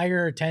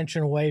entire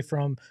attention away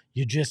from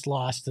you just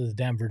lost to the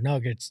Denver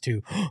Nuggets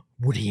to,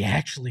 would he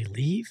actually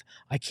leave?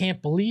 I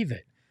can't believe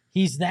it.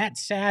 He's that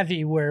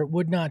savvy where it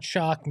would not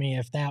shock me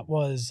if that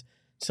was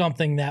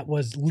something that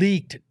was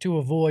leaked to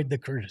avoid the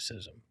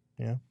criticism.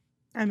 Yeah.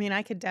 I mean,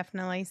 I could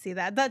definitely see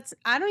that.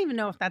 I don't even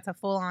know if that's a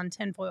full-on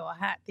tinfoil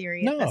hat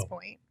theory at this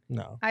point.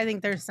 No. I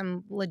think there's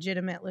some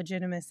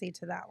legitimacy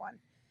to that one.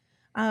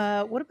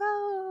 What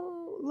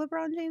about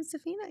LeBron James to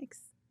Phoenix?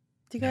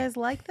 Do you guys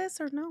like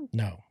this or no?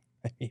 No.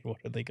 I mean, what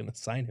are they going to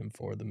sign him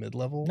for? The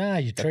mid-level? Nah,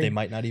 you that they trade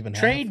might not even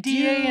trade have?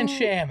 DA and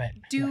Shamit.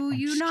 Do I'm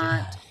you just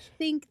not kidding.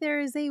 think there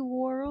is a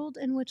world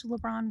in which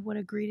LeBron would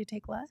agree to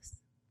take less?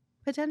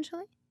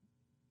 Potentially?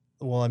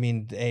 Well, I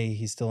mean,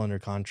 he's still under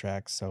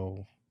contract,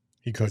 so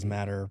He it doesn't couldn't,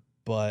 matter.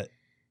 But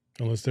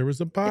unless there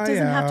was a buyout. It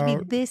doesn't have to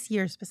be this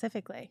year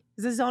specifically.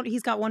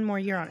 He's got one more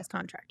year on his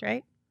contract,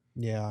 right?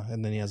 yeah,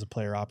 and then he has a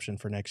player option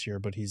for next year,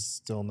 but he's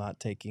still not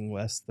taking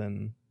less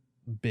than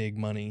big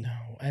money.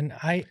 No, and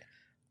I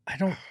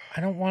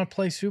don't want to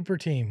play super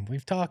team.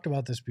 We've talked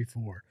about this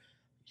before.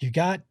 You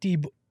got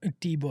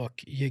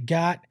D-Book, you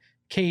got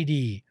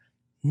KD.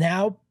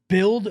 Now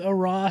build a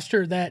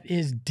roster that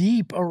is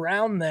deep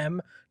around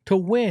them to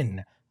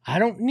win. I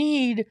don't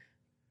need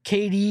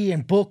KD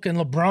and Book and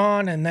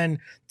LeBron and then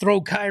throw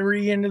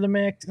Kyrie into the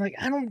mix. Like,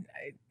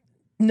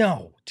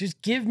 no,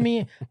 just give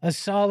me a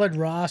solid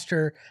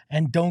roster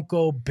and don't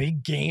go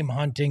big game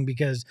hunting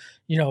because,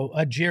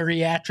 a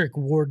geriatric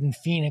ward in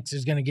Phoenix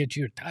is going to get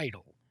you a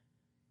title.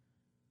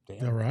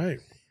 Damn. All right.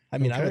 I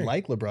mean, I would Okay.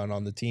 like LeBron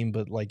on the team,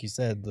 but like you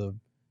said, the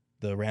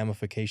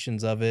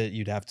ramifications of it,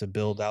 you'd have to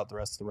build out the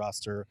rest of the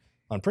roster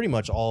on pretty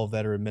much all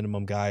veteran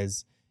minimum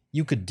guys.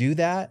 You could do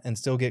that and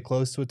still get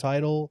close to a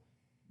title.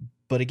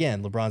 But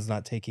again, LeBron's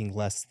not taking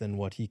less than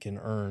what he can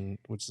earn,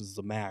 which is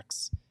the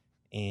max.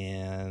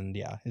 And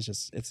yeah,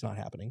 it's not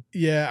happening.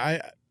 Yeah,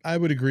 I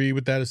would agree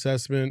with that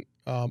assessment.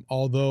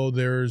 Although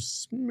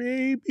there's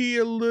maybe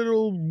a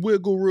little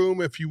wiggle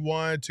room if you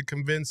wanted to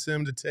convince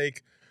him to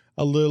take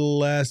a little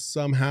less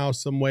somehow,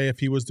 some way, if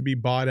he was to be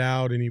bought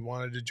out and he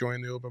wanted to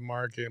join the open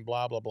market and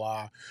blah, blah,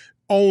 blah,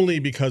 only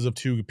because of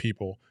two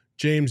people,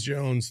 James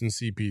Jones and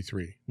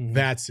CP3. Mhm.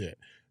 That's it.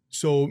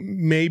 So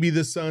maybe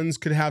the Suns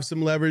could have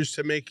some leverage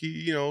to make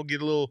get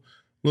a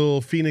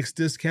little Phoenix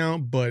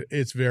discount, but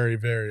it's very,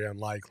 very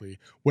unlikely.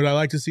 Would I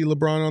like to see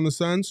LeBron on the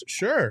Suns?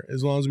 Sure,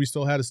 as long as we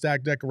still had a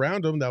stacked deck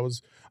around him. That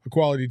was a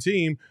quality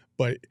team.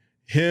 But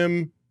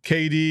him,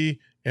 KD,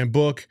 and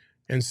Book,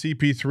 and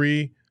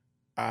CP3,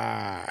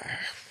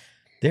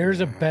 There's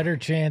a better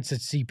chance that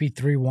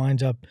CP3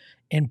 winds up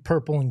in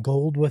purple and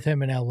gold with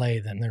him in LA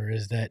than there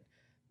is that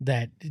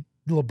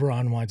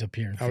LeBron winds up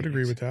here in I would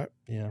agree Phoenix. with that.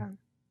 Yeah,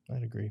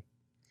 I'd agree.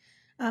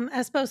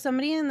 Espo,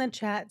 somebody in the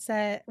chat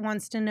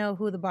wants to know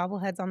who the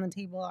bobbleheads on the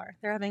table are.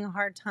 They're having a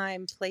hard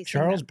time placing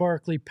Charles them.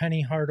 Barkley,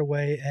 Penny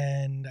Hardaway,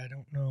 and I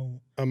don't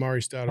know,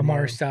 Amari Stoudemire.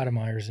 Amari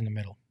Stoudemire's in the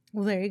middle.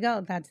 Well, there you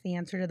go. That's the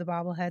answer to the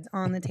bobbleheads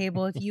on the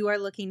table. If you are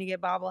looking to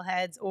get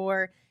bobbleheads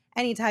or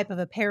any type of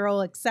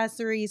apparel,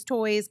 accessories,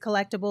 toys,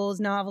 collectibles,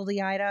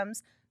 novelty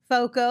items,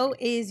 FOCO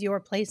is your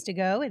place to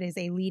go. It is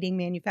a leading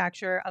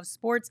manufacturer of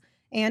sports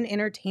and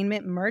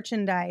entertainment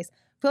merchandise.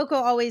 FOCO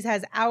always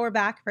has our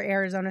back for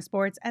Arizona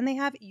sports, and they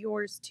have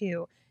yours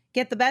too.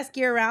 Get the best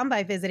gear around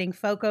by visiting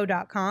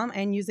FOCO.com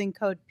and using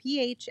code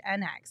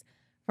PHNX.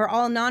 For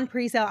all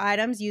non-presale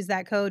items, use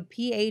that code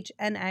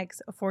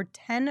PHNX for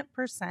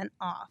 10%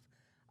 off.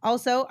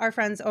 Also, our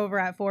friends over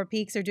at Four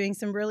Peaks are doing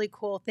some really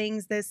cool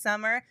things this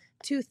summer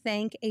to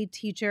thank a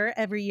teacher.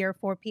 Every year,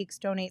 Four Peaks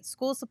donates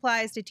school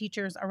supplies to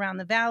teachers around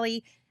the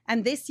valley.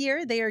 And this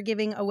year, they are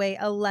giving away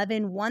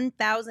 11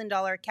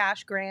 $1,000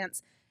 cash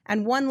grants.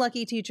 And one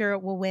lucky teacher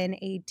will win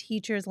a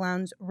teacher's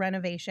lounge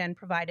renovation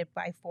provided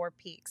by Four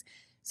Peaks.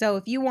 So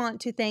if you want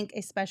to thank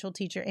a special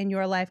teacher in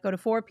your life, go to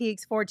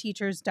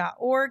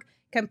fourpeaks4teachers.org,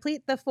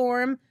 complete the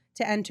form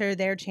to enter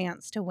their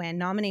chance to win.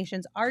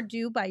 Nominations are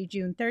due by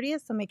June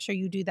 30th, so make sure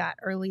you do that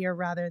earlier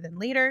rather than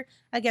later.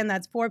 Again,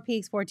 that's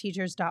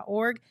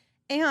fourpeaks4teachers.org.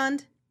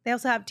 And they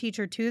also have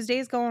Teacher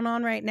Tuesdays going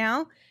on right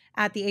now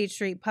at the H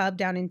Street Pub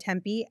down in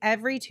Tempe.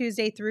 Every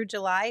Tuesday through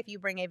July, if you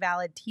bring a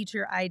valid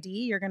teacher ID,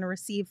 you're going to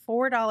receive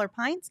 $4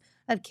 pints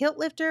of Kilt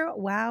Lifter,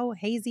 Wow,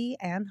 Hazy,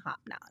 and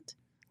Hopknot,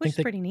 which is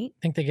pretty neat.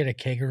 Think they get a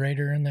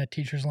kegerator in that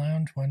teacher's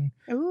lounge when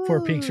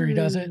Four Peaks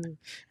redoes it?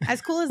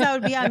 As cool as that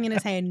would be, I'm going to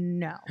say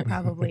no,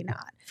 probably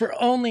not. For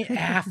only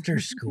after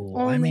school.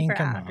 Only I mean, for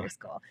come after on.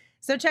 school.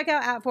 So check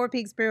out at Four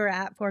Peaks Brew or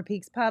at Four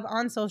Peaks Pub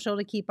on social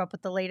to keep up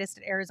with the latest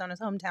at Arizona's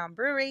hometown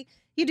brewery.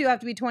 You do have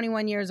to be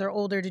 21 years or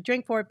older to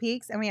drink Four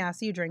Peaks, and we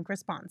ask you drink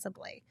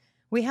responsibly.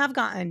 We have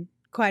gotten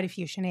quite a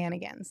few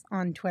shenanigans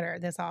on Twitter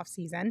this off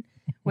season,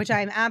 which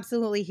I'm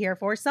absolutely here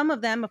for. Some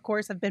of them, of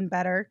course, have been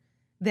better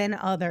than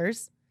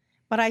others,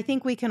 but I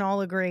think we can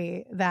all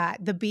agree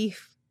that the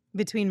beef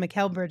between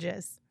Mikal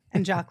Bridges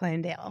and Jock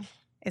Landale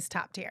is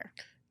top tier.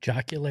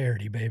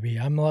 Jocularity, baby.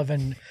 I'm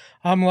loving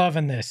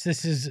this.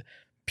 This is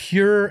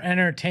pure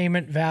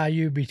entertainment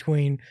value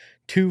between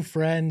two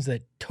friends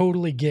that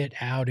totally get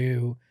how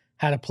to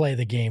play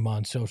the game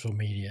on social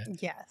media.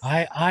 Yes.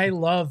 I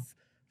love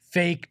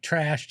fake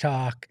trash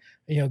talk,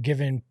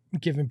 giving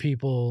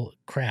people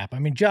crap. I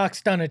mean,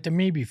 Jock's done it to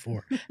me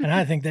before, and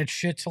I think that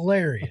shit's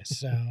hilarious.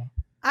 So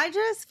I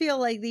just feel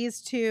like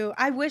these two,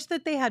 I wish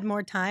that they had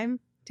more time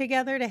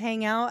together to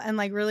hang out and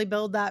like really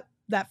build that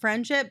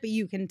friendship, but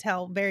you can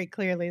tell very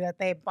clearly that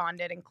they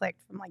bonded and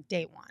clicked from like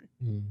day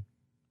one,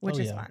 which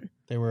is fun.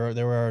 They were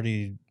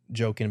already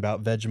joking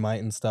about Vegemite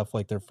and stuff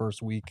like their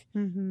first week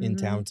in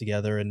town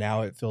together, and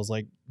now it feels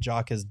like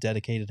Jock has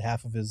dedicated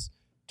half of his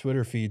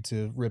Twitter feed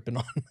to ripping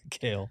on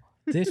Mikhail.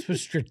 This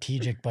was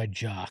strategic by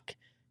Jock.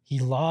 He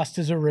lost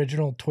his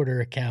original Twitter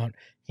account.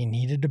 He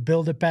needed to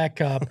build it back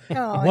up.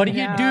 Oh, What do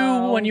you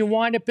do when you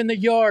wind up in the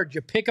yard?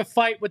 You pick a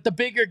fight with the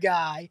bigger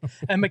guy,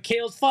 and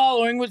Mikhail's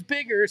following was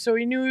bigger, so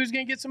he knew he was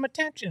going to get some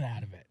attention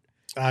out of it.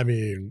 I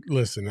mean,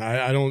 listen,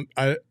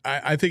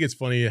 I think it's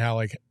funny how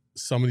like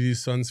some of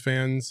these Suns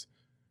fans,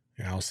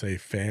 and I'll say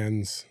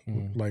fans,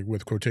 like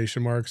with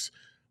quotation marks,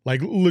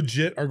 like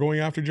legit are going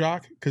after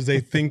Jock because they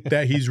think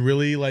that he's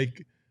really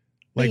like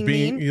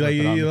being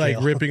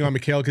ripping on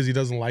Mikhail because he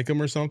doesn't like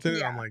him or something.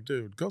 Yeah. I'm like,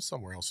 dude, go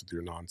somewhere else with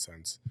your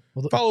nonsense.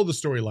 Well, Follow the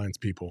storylines,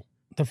 people.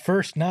 The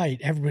first night,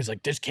 everybody's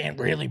like, this can't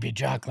really be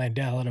Jock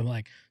Landell. And I'm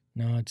like,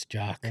 no, it's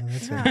Jock.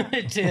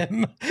 It's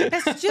him.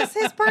 That's just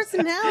his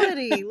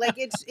personality. Like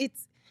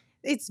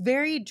it's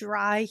very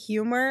dry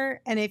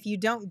humor, and if you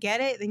don't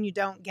get it, then you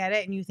don't get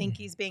it, and you think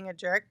he's being a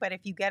jerk. But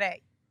if you get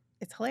it,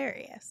 it's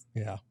hilarious.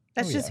 Yeah.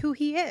 That's just who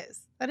he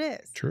is. That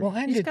is. True. Well,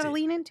 and You just got to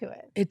lean into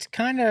it. it's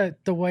kind of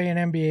the way an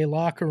NBA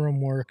locker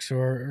room works,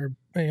 or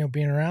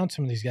being around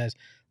some of these guys.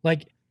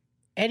 Like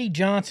Eddie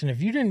Johnson,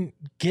 if you didn't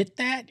get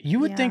that, you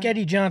would think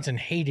Eddie Johnson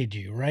hated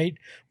you, right?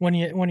 When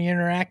you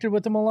interacted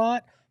with him a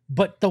lot.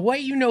 But the way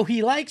you know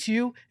he likes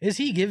you is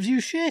he gives you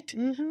shit,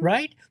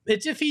 right?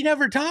 It's if he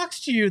never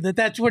talks to you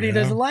that's what he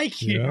doesn't like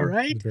you,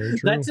 right? Very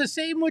true. That's the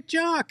same with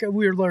Jock,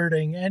 we're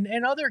learning,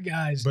 and other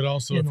guys. But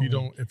also, if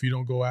you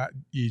don't go at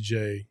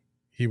EJ,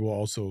 he will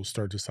also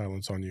start to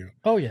silence on you.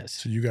 Oh yes.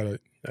 So you gotta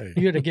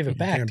give it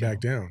back. You can't back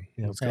down.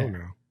 Yeah. Let's go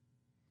now.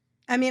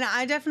 I mean,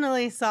 I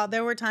definitely saw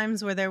there were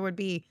times where there would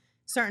be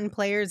certain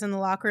players in the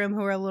locker room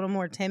who were a little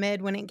more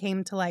timid when it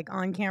came to like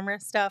on camera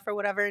stuff or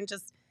whatever, and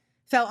just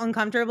felt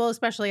uncomfortable,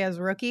 especially as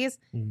rookies.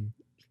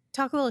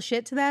 Talk a little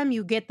shit to them,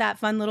 you get that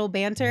fun little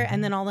banter,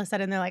 and then all of a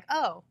sudden they're like,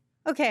 oh,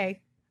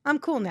 okay, I'm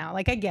cool now.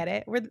 Like, I get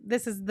it.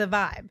 This is the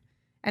vibe.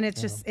 And it's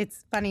just,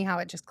 it's funny how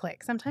it just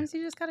clicks. Sometimes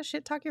you just got to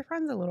shit talk your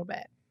friends a little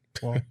bit.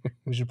 Well,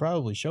 we should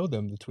probably show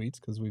them the tweets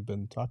because we've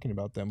been talking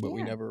about them, but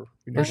we never.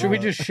 Or should we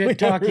just shit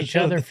talk each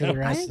other for the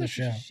rest of the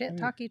show? Shit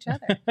talk each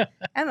other.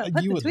 Emma,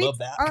 put You the would love tweets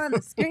that. on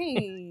the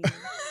screen.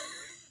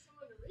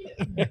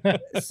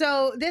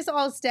 So this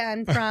all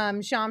stemmed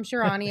from Shams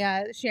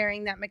Charania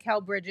sharing that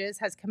Mikal Bridges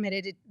has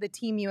committed to the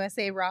Team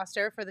USA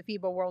roster for the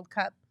FIBA World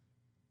Cup.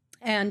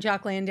 And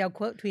Jock Landale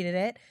quote tweeted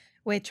it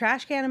with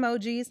trash can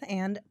emojis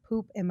and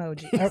poop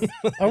emojis.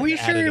 Are we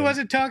sure he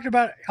wasn't talking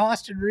about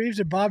Austin Reeves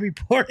and Bobby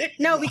Portis?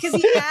 No, because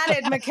he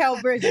added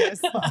Mikal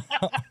Bridges.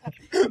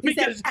 He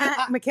said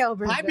at Mikal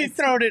Bridges. I'd be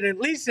throwing it at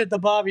least at the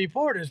Bobby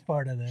Portis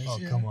part of this. Oh,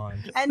 come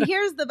on. And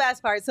here's the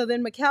best part. So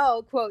then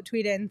Mikal quote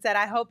tweeted and said,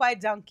 I hope I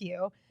dunk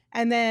you.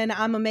 And then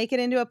I'm going to make it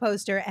into a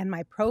poster and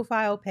my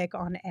profile pic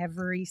on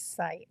every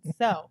site.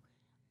 So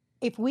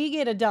if we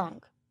get a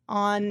dunk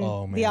on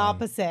the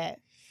opposite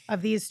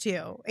of these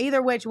two,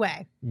 either which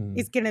way,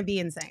 it's going to be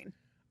insane.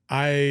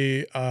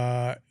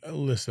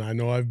 Listen, I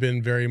know I've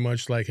been very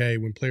much like, hey,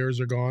 when players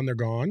are gone, they're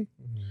gone.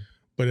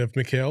 But if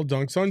Mikhail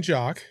dunks on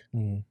Jock,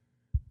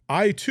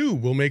 I too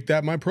will make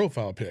that my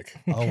profile pic.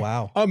 Oh,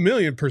 wow.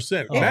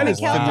 1,000,000%. If That is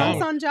Mikal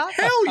phenomenal. dunks on Jock?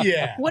 Hell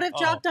yeah. What if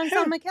Jock dunks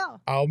on Mikal?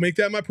 I'll make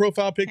that my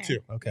profile pic too.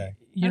 Okay.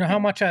 You know how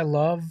much I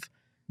love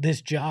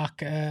this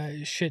Jock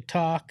shit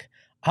talk?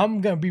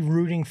 I'm going to be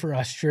rooting for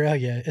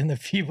Australia in the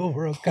FIBA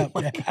World Cup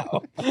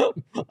now.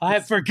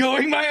 I'm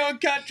forgoing my own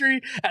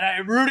country, and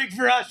I'm rooting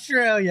for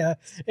Australia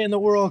in the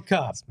World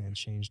Cup. This man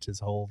changed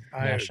his whole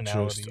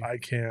nationality. I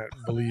can't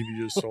believe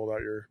you just sold out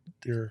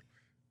your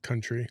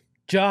country.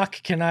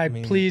 Jock, can I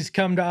please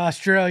come to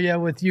Australia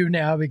with you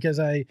now because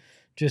I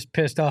just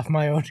pissed off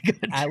my own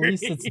country? At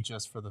least it's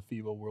just for the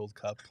FIBA World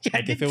Cup. Yeah,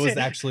 Like if it was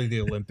actually the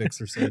Olympics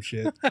or some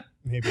shit,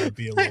 maybe I'd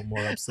be a little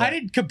more upset. I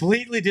didn't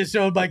completely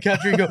disown my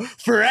country and go,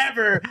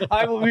 forever,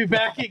 I will be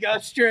backing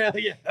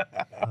Australia.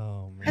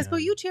 Oh, man.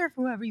 Espo, you cheer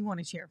for whoever you want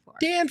to cheer for.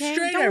 Damn Okay?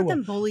 straight Don't I let will.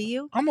 them bully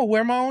you. I'm going to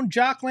wear my own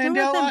Jock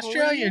Landale them bully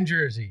Australian you.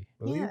 jersey.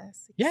 Will you?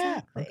 Yes, Yeah.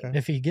 exactly. Okay.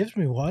 If he gives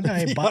me one,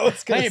 I ain't, I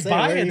was gonna I ain't say, where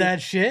are buying you-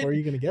 that shit. Where are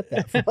you going to get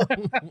that from?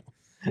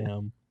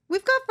 Damn.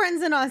 We've got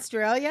friends in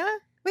Australia.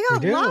 We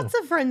got We do. lots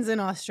of friends in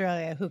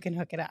Australia who can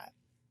hook it up.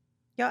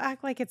 Y'all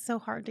act like it's so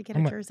hard to get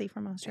a jersey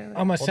from Australia.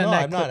 I'm going to Well, send no,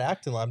 that I'm not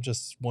acting. I'm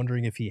just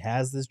wondering if he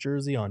has this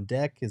jersey on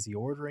deck. Is he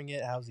ordering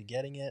it? How's he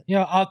getting it?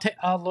 Yeah,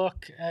 I'll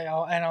look and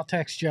I'll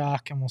text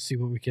Jock and we'll see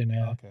what we can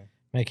Okay.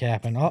 make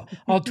happen.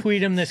 I'll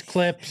tweet him this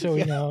clip so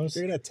he knows.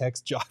 You're going to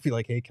text Jock, be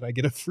like, hey, can I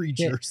get a free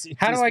Yeah. jersey?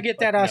 How do Just I get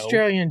that like, no.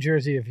 Australian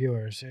jersey of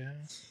yours?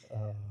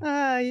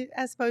 Yeah.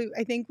 Espo,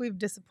 I think we've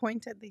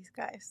disappointed these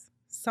guys.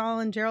 Saul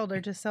and Gerald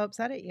are just so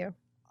upset at you.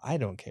 I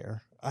don't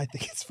care. I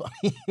think it's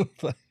funny.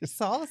 But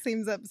Saul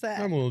seems upset.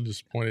 I'm a little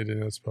disappointed in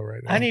Espo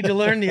right now. I need to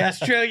learn the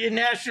Australian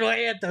national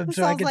anthem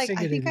so I Saul's can like, sing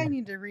I it. think I again.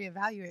 need to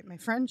reevaluate my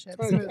friendships.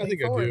 I moving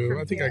think I forward do.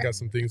 from I think I here. got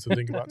some things to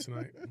think about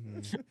tonight.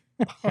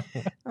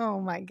 Oh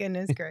my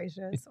goodness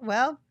gracious.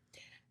 Well,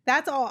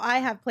 That's all I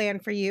have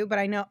planned for you, but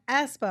I know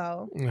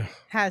Espo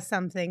has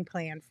something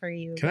planned for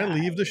you. Can I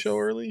leave the show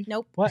early?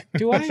 Nope. What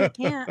do I?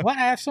 Can't. What?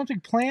 I have something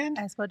planned?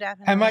 Espo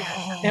definitely.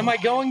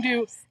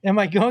 Am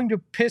I going to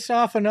piss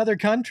off another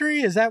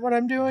country? Is that what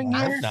I'm doing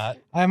I here? hope not.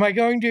 Am I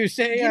going to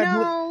say You I'm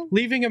know,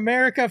 leaving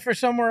America for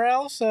somewhere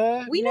else?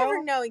 we no?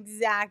 never know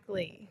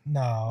exactly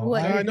No.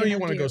 what I you're know you gonna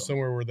want to go do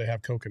somewhere where they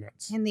have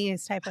coconuts. in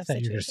these type I of thought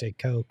you were going to situations.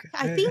 say Coke.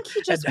 I think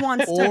he just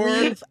wants to Or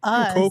leave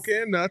us. Coke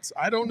and nuts.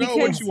 I don't know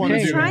what Because you want he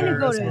to was do. trying to there,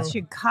 go to Espo.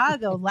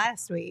 Chicago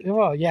last week.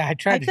 Well, yeah, I I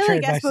tried to feel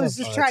like trade Espo's myself.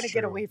 just Oh, trying that's to get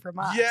true. away from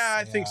us. Yeah,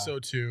 I think Yeah. so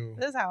too.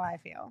 This is how I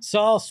feel.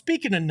 So,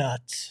 speaking of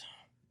nuts.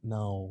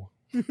 No.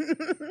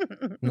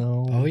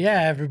 No. Oh,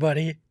 yeah,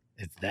 everybody.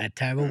 It's that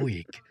time of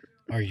week.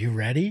 Are you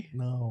ready?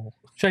 No.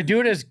 Should I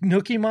do it as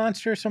Nookie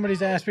Monster?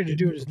 Somebody's asked me to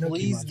do it as Nookie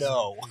Please Monster.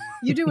 no.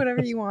 You do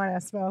whatever you want,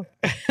 Espo.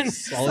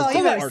 So Well,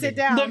 you better party. sit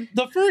down.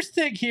 The first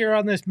thing here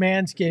on this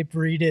Manscaped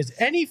read is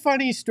any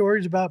funny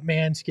stories about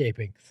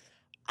manscaping?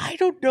 I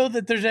don't know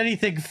that there's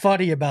anything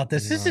funny about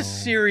this. This is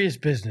serious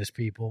business,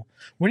 people.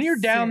 When you're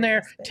down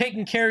there Serious business.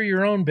 taking care of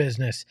your own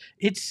business,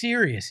 it's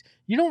serious.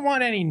 You don't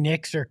want any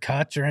nicks or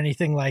cuts or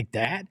anything like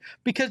that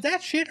because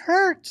that shit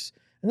hurts.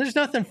 And there's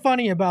nothing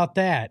funny about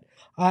that.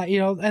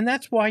 And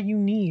that's why you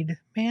need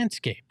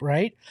Manscaped,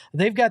 right?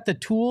 They've got the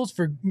tools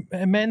for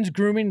men's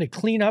grooming to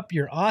clean up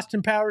your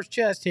Austin Powers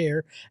chest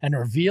hair and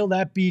reveal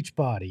that beach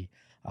body.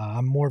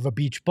 I'm more of a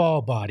beach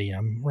ball body.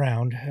 I'm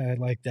round. I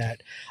like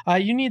that.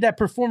 You need that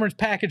Performance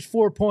Package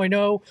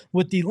 4.0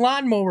 with the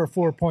Lawnmower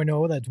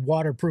 4.0. That's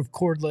waterproof,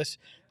 cordless,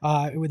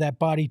 with that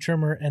body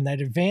trimmer and that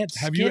advanced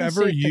Have you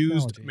ever skin-safe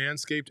used technology.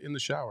 Manscaped in the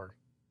shower?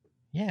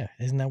 Yeah,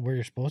 isn't that where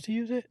you're supposed to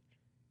use it?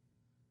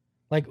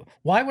 Like,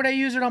 why would I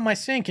use it on my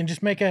sink and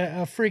just make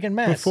a freaking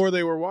mess? Before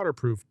they were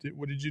waterproof,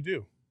 what did you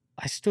do?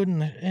 I stood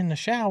in the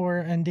shower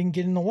and didn't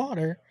get in the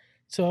water,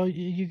 so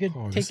you could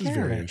Oh, take this is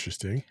care of very it.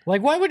 interesting.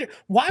 Like, why would?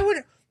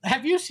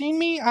 Have you seen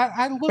me?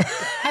 I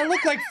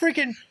look like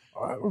freaking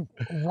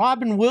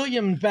Robin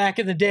Williams back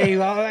in the day.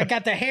 I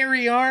got the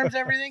hairy arms,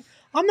 everything.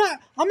 I'm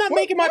not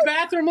making my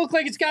bathroom look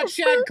like it's got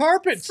shag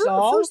carpet,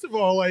 Saul. First of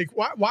all, like,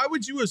 why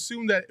would you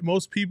assume that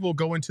most people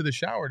go into the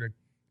shower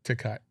to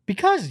cut?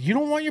 Because you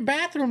don't want your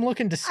bathroom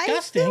looking I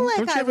disgusting. feel like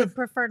Don't you I have a- would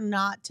prefer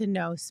not to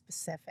know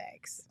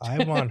specifics.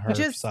 I'm on her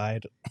Just-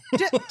 side.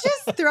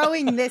 Just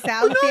throwing this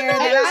out there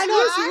that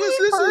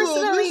I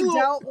personally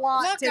don't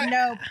want to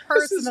know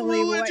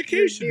personally what you're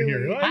education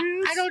here. doing.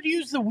 I don't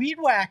use the weed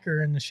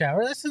whacker in the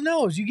shower. That's the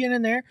nose. You get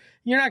in there,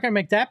 you're not going to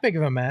make that big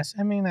of a mess.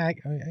 I mean,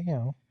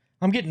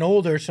 I'm getting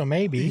older, so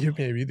maybe.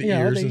 Maybe the You know,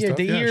 ears and stuff.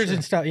 The Yeah, ears sure.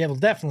 and stuff. Yeah, well,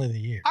 definitely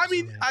the ears. I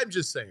mean, I'm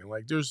just saying,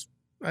 like,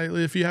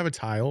 if you have a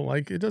tile,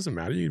 like, it doesn't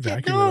matter. You Yeah,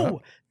 vacuum it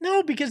up.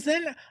 no, because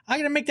then I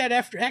got to make that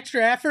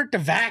extra effort to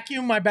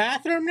vacuum my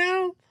bathroom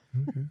now.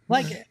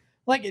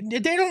 Like they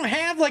don't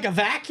have like a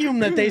vacuum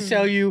that they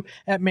sell you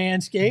at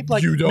Manscaped.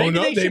 Like You don't maybe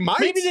know. They should- might.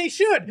 Maybe they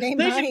should. They Should,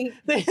 might.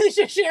 they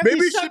should share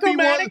Maybe the it should be one.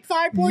 Succomatic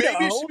 5.0.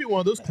 Maybe it should be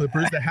one of those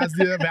clippers that has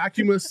the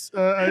vacuumless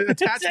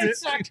attachment,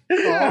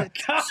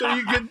 so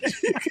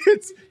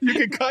you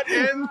can cut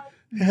and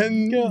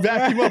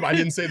vacuum up. I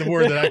didn't say the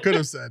word that I could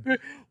have said.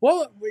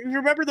 Well,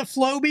 remember the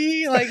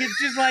Flowbee? Like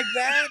it's just like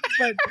that,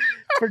 but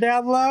for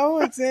down low,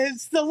 it's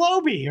the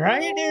Lobie,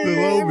 right? The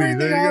Lobie, Everything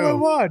there you all go. in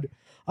one.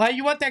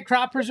 You want that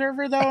crop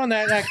preserver though, and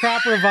that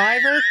crop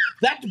reviver?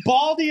 That's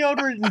ball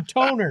deodorant and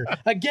toner.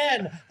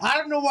 Again, I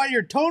don't know why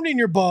you're toning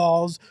your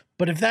balls,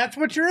 but if that's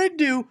what you're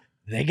into,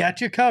 they got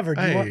you covered.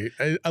 Hey,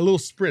 a little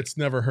spritz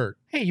never hurt.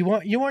 You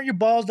want your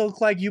balls to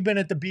look like you've been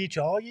at the beach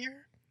all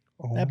year?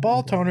 That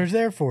ball toner's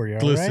there for you. all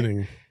right?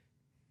 Glistening.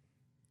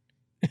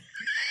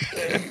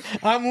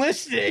 I'm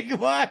listening.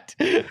 What?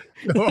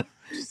 No,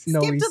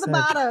 Skip he to the said-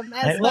 bottom,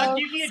 Hey, Espo. look,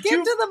 you get Skip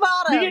two- to the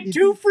bottom. You get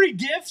 2 free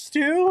gifts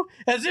too.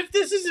 As if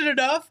this isn't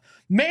enough,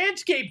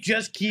 Manscaped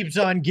just keeps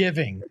on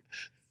giving.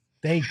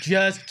 They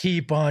just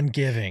keep on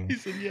giving. He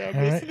said, "Yeah, I'm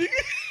All right.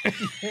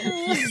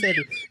 listening." He said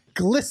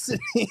glistening.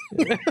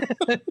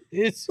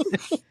 It's, Skip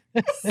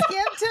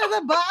to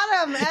the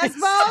bottom,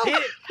 Espo.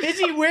 is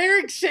he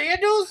wearing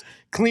sandals?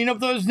 Clean up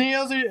those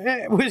nails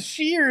with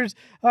shears.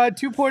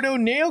 2.0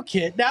 nail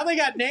kit. Now they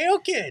got nail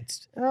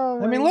kits.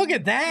 Oh I mean, my look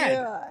at that.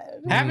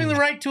 God. Having the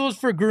right tools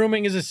for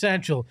grooming is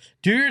essential.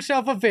 Do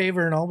yourself a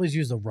favor and always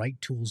use the right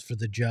tools for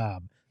the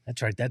job.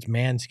 That's right. That's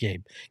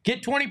Manscaped.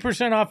 Get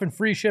 20% off and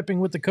free shipping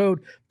with the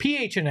code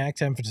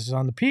PHNX, emphasis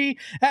on the P,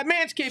 at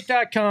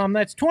manscaped.com.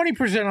 That's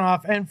 20%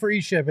 off and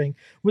free shipping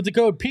with the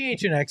code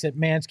PHNX at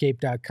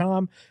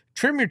manscaped.com.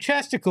 Trim your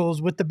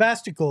chesticles with the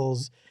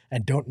besticles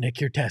and don't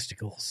nick your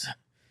testicles.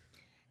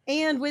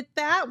 And with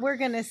that, we're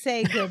going to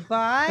say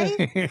goodbye.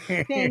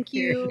 Thank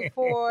you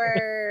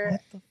for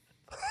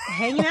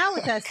hanging out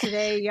with us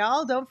today,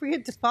 y'all. Don't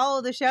forget to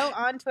follow the show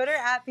on Twitter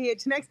at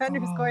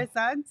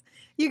PHNX_Suns.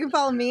 You can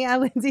follow me at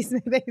Lindsay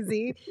Smith AZ.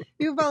 You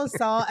can follow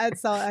Saul at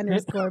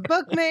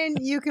Saul_Bookman.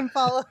 You can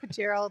follow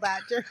Gerald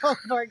at Gerald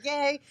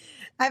Borgay.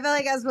 I feel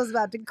like Espo's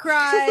about to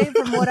cry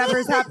from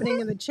whatever's happening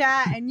in the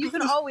chat. And you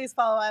can always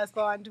follow Espo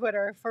on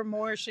Twitter for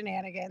more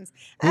shenanigans.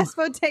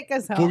 Espo, take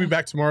us home. We'll be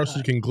back tomorrow so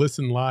you can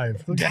glisten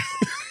live.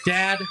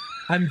 Dad,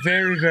 I'm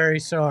very,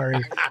 very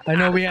sorry. I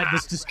know we had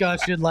this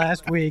discussion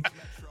last week,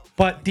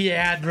 but the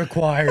ad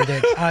required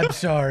it. I'm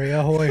sorry.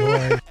 Ahoy,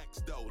 hoy.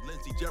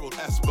 Gerald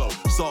Espo,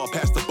 Saul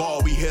pass the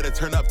ball, we here to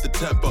turn up the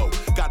tempo.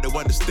 Got to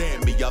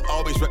understand me, I'll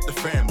always rep the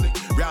family.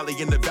 Rally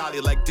in the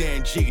valley like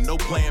Dan G, no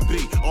plan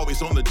B.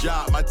 Always on the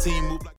job, my team move like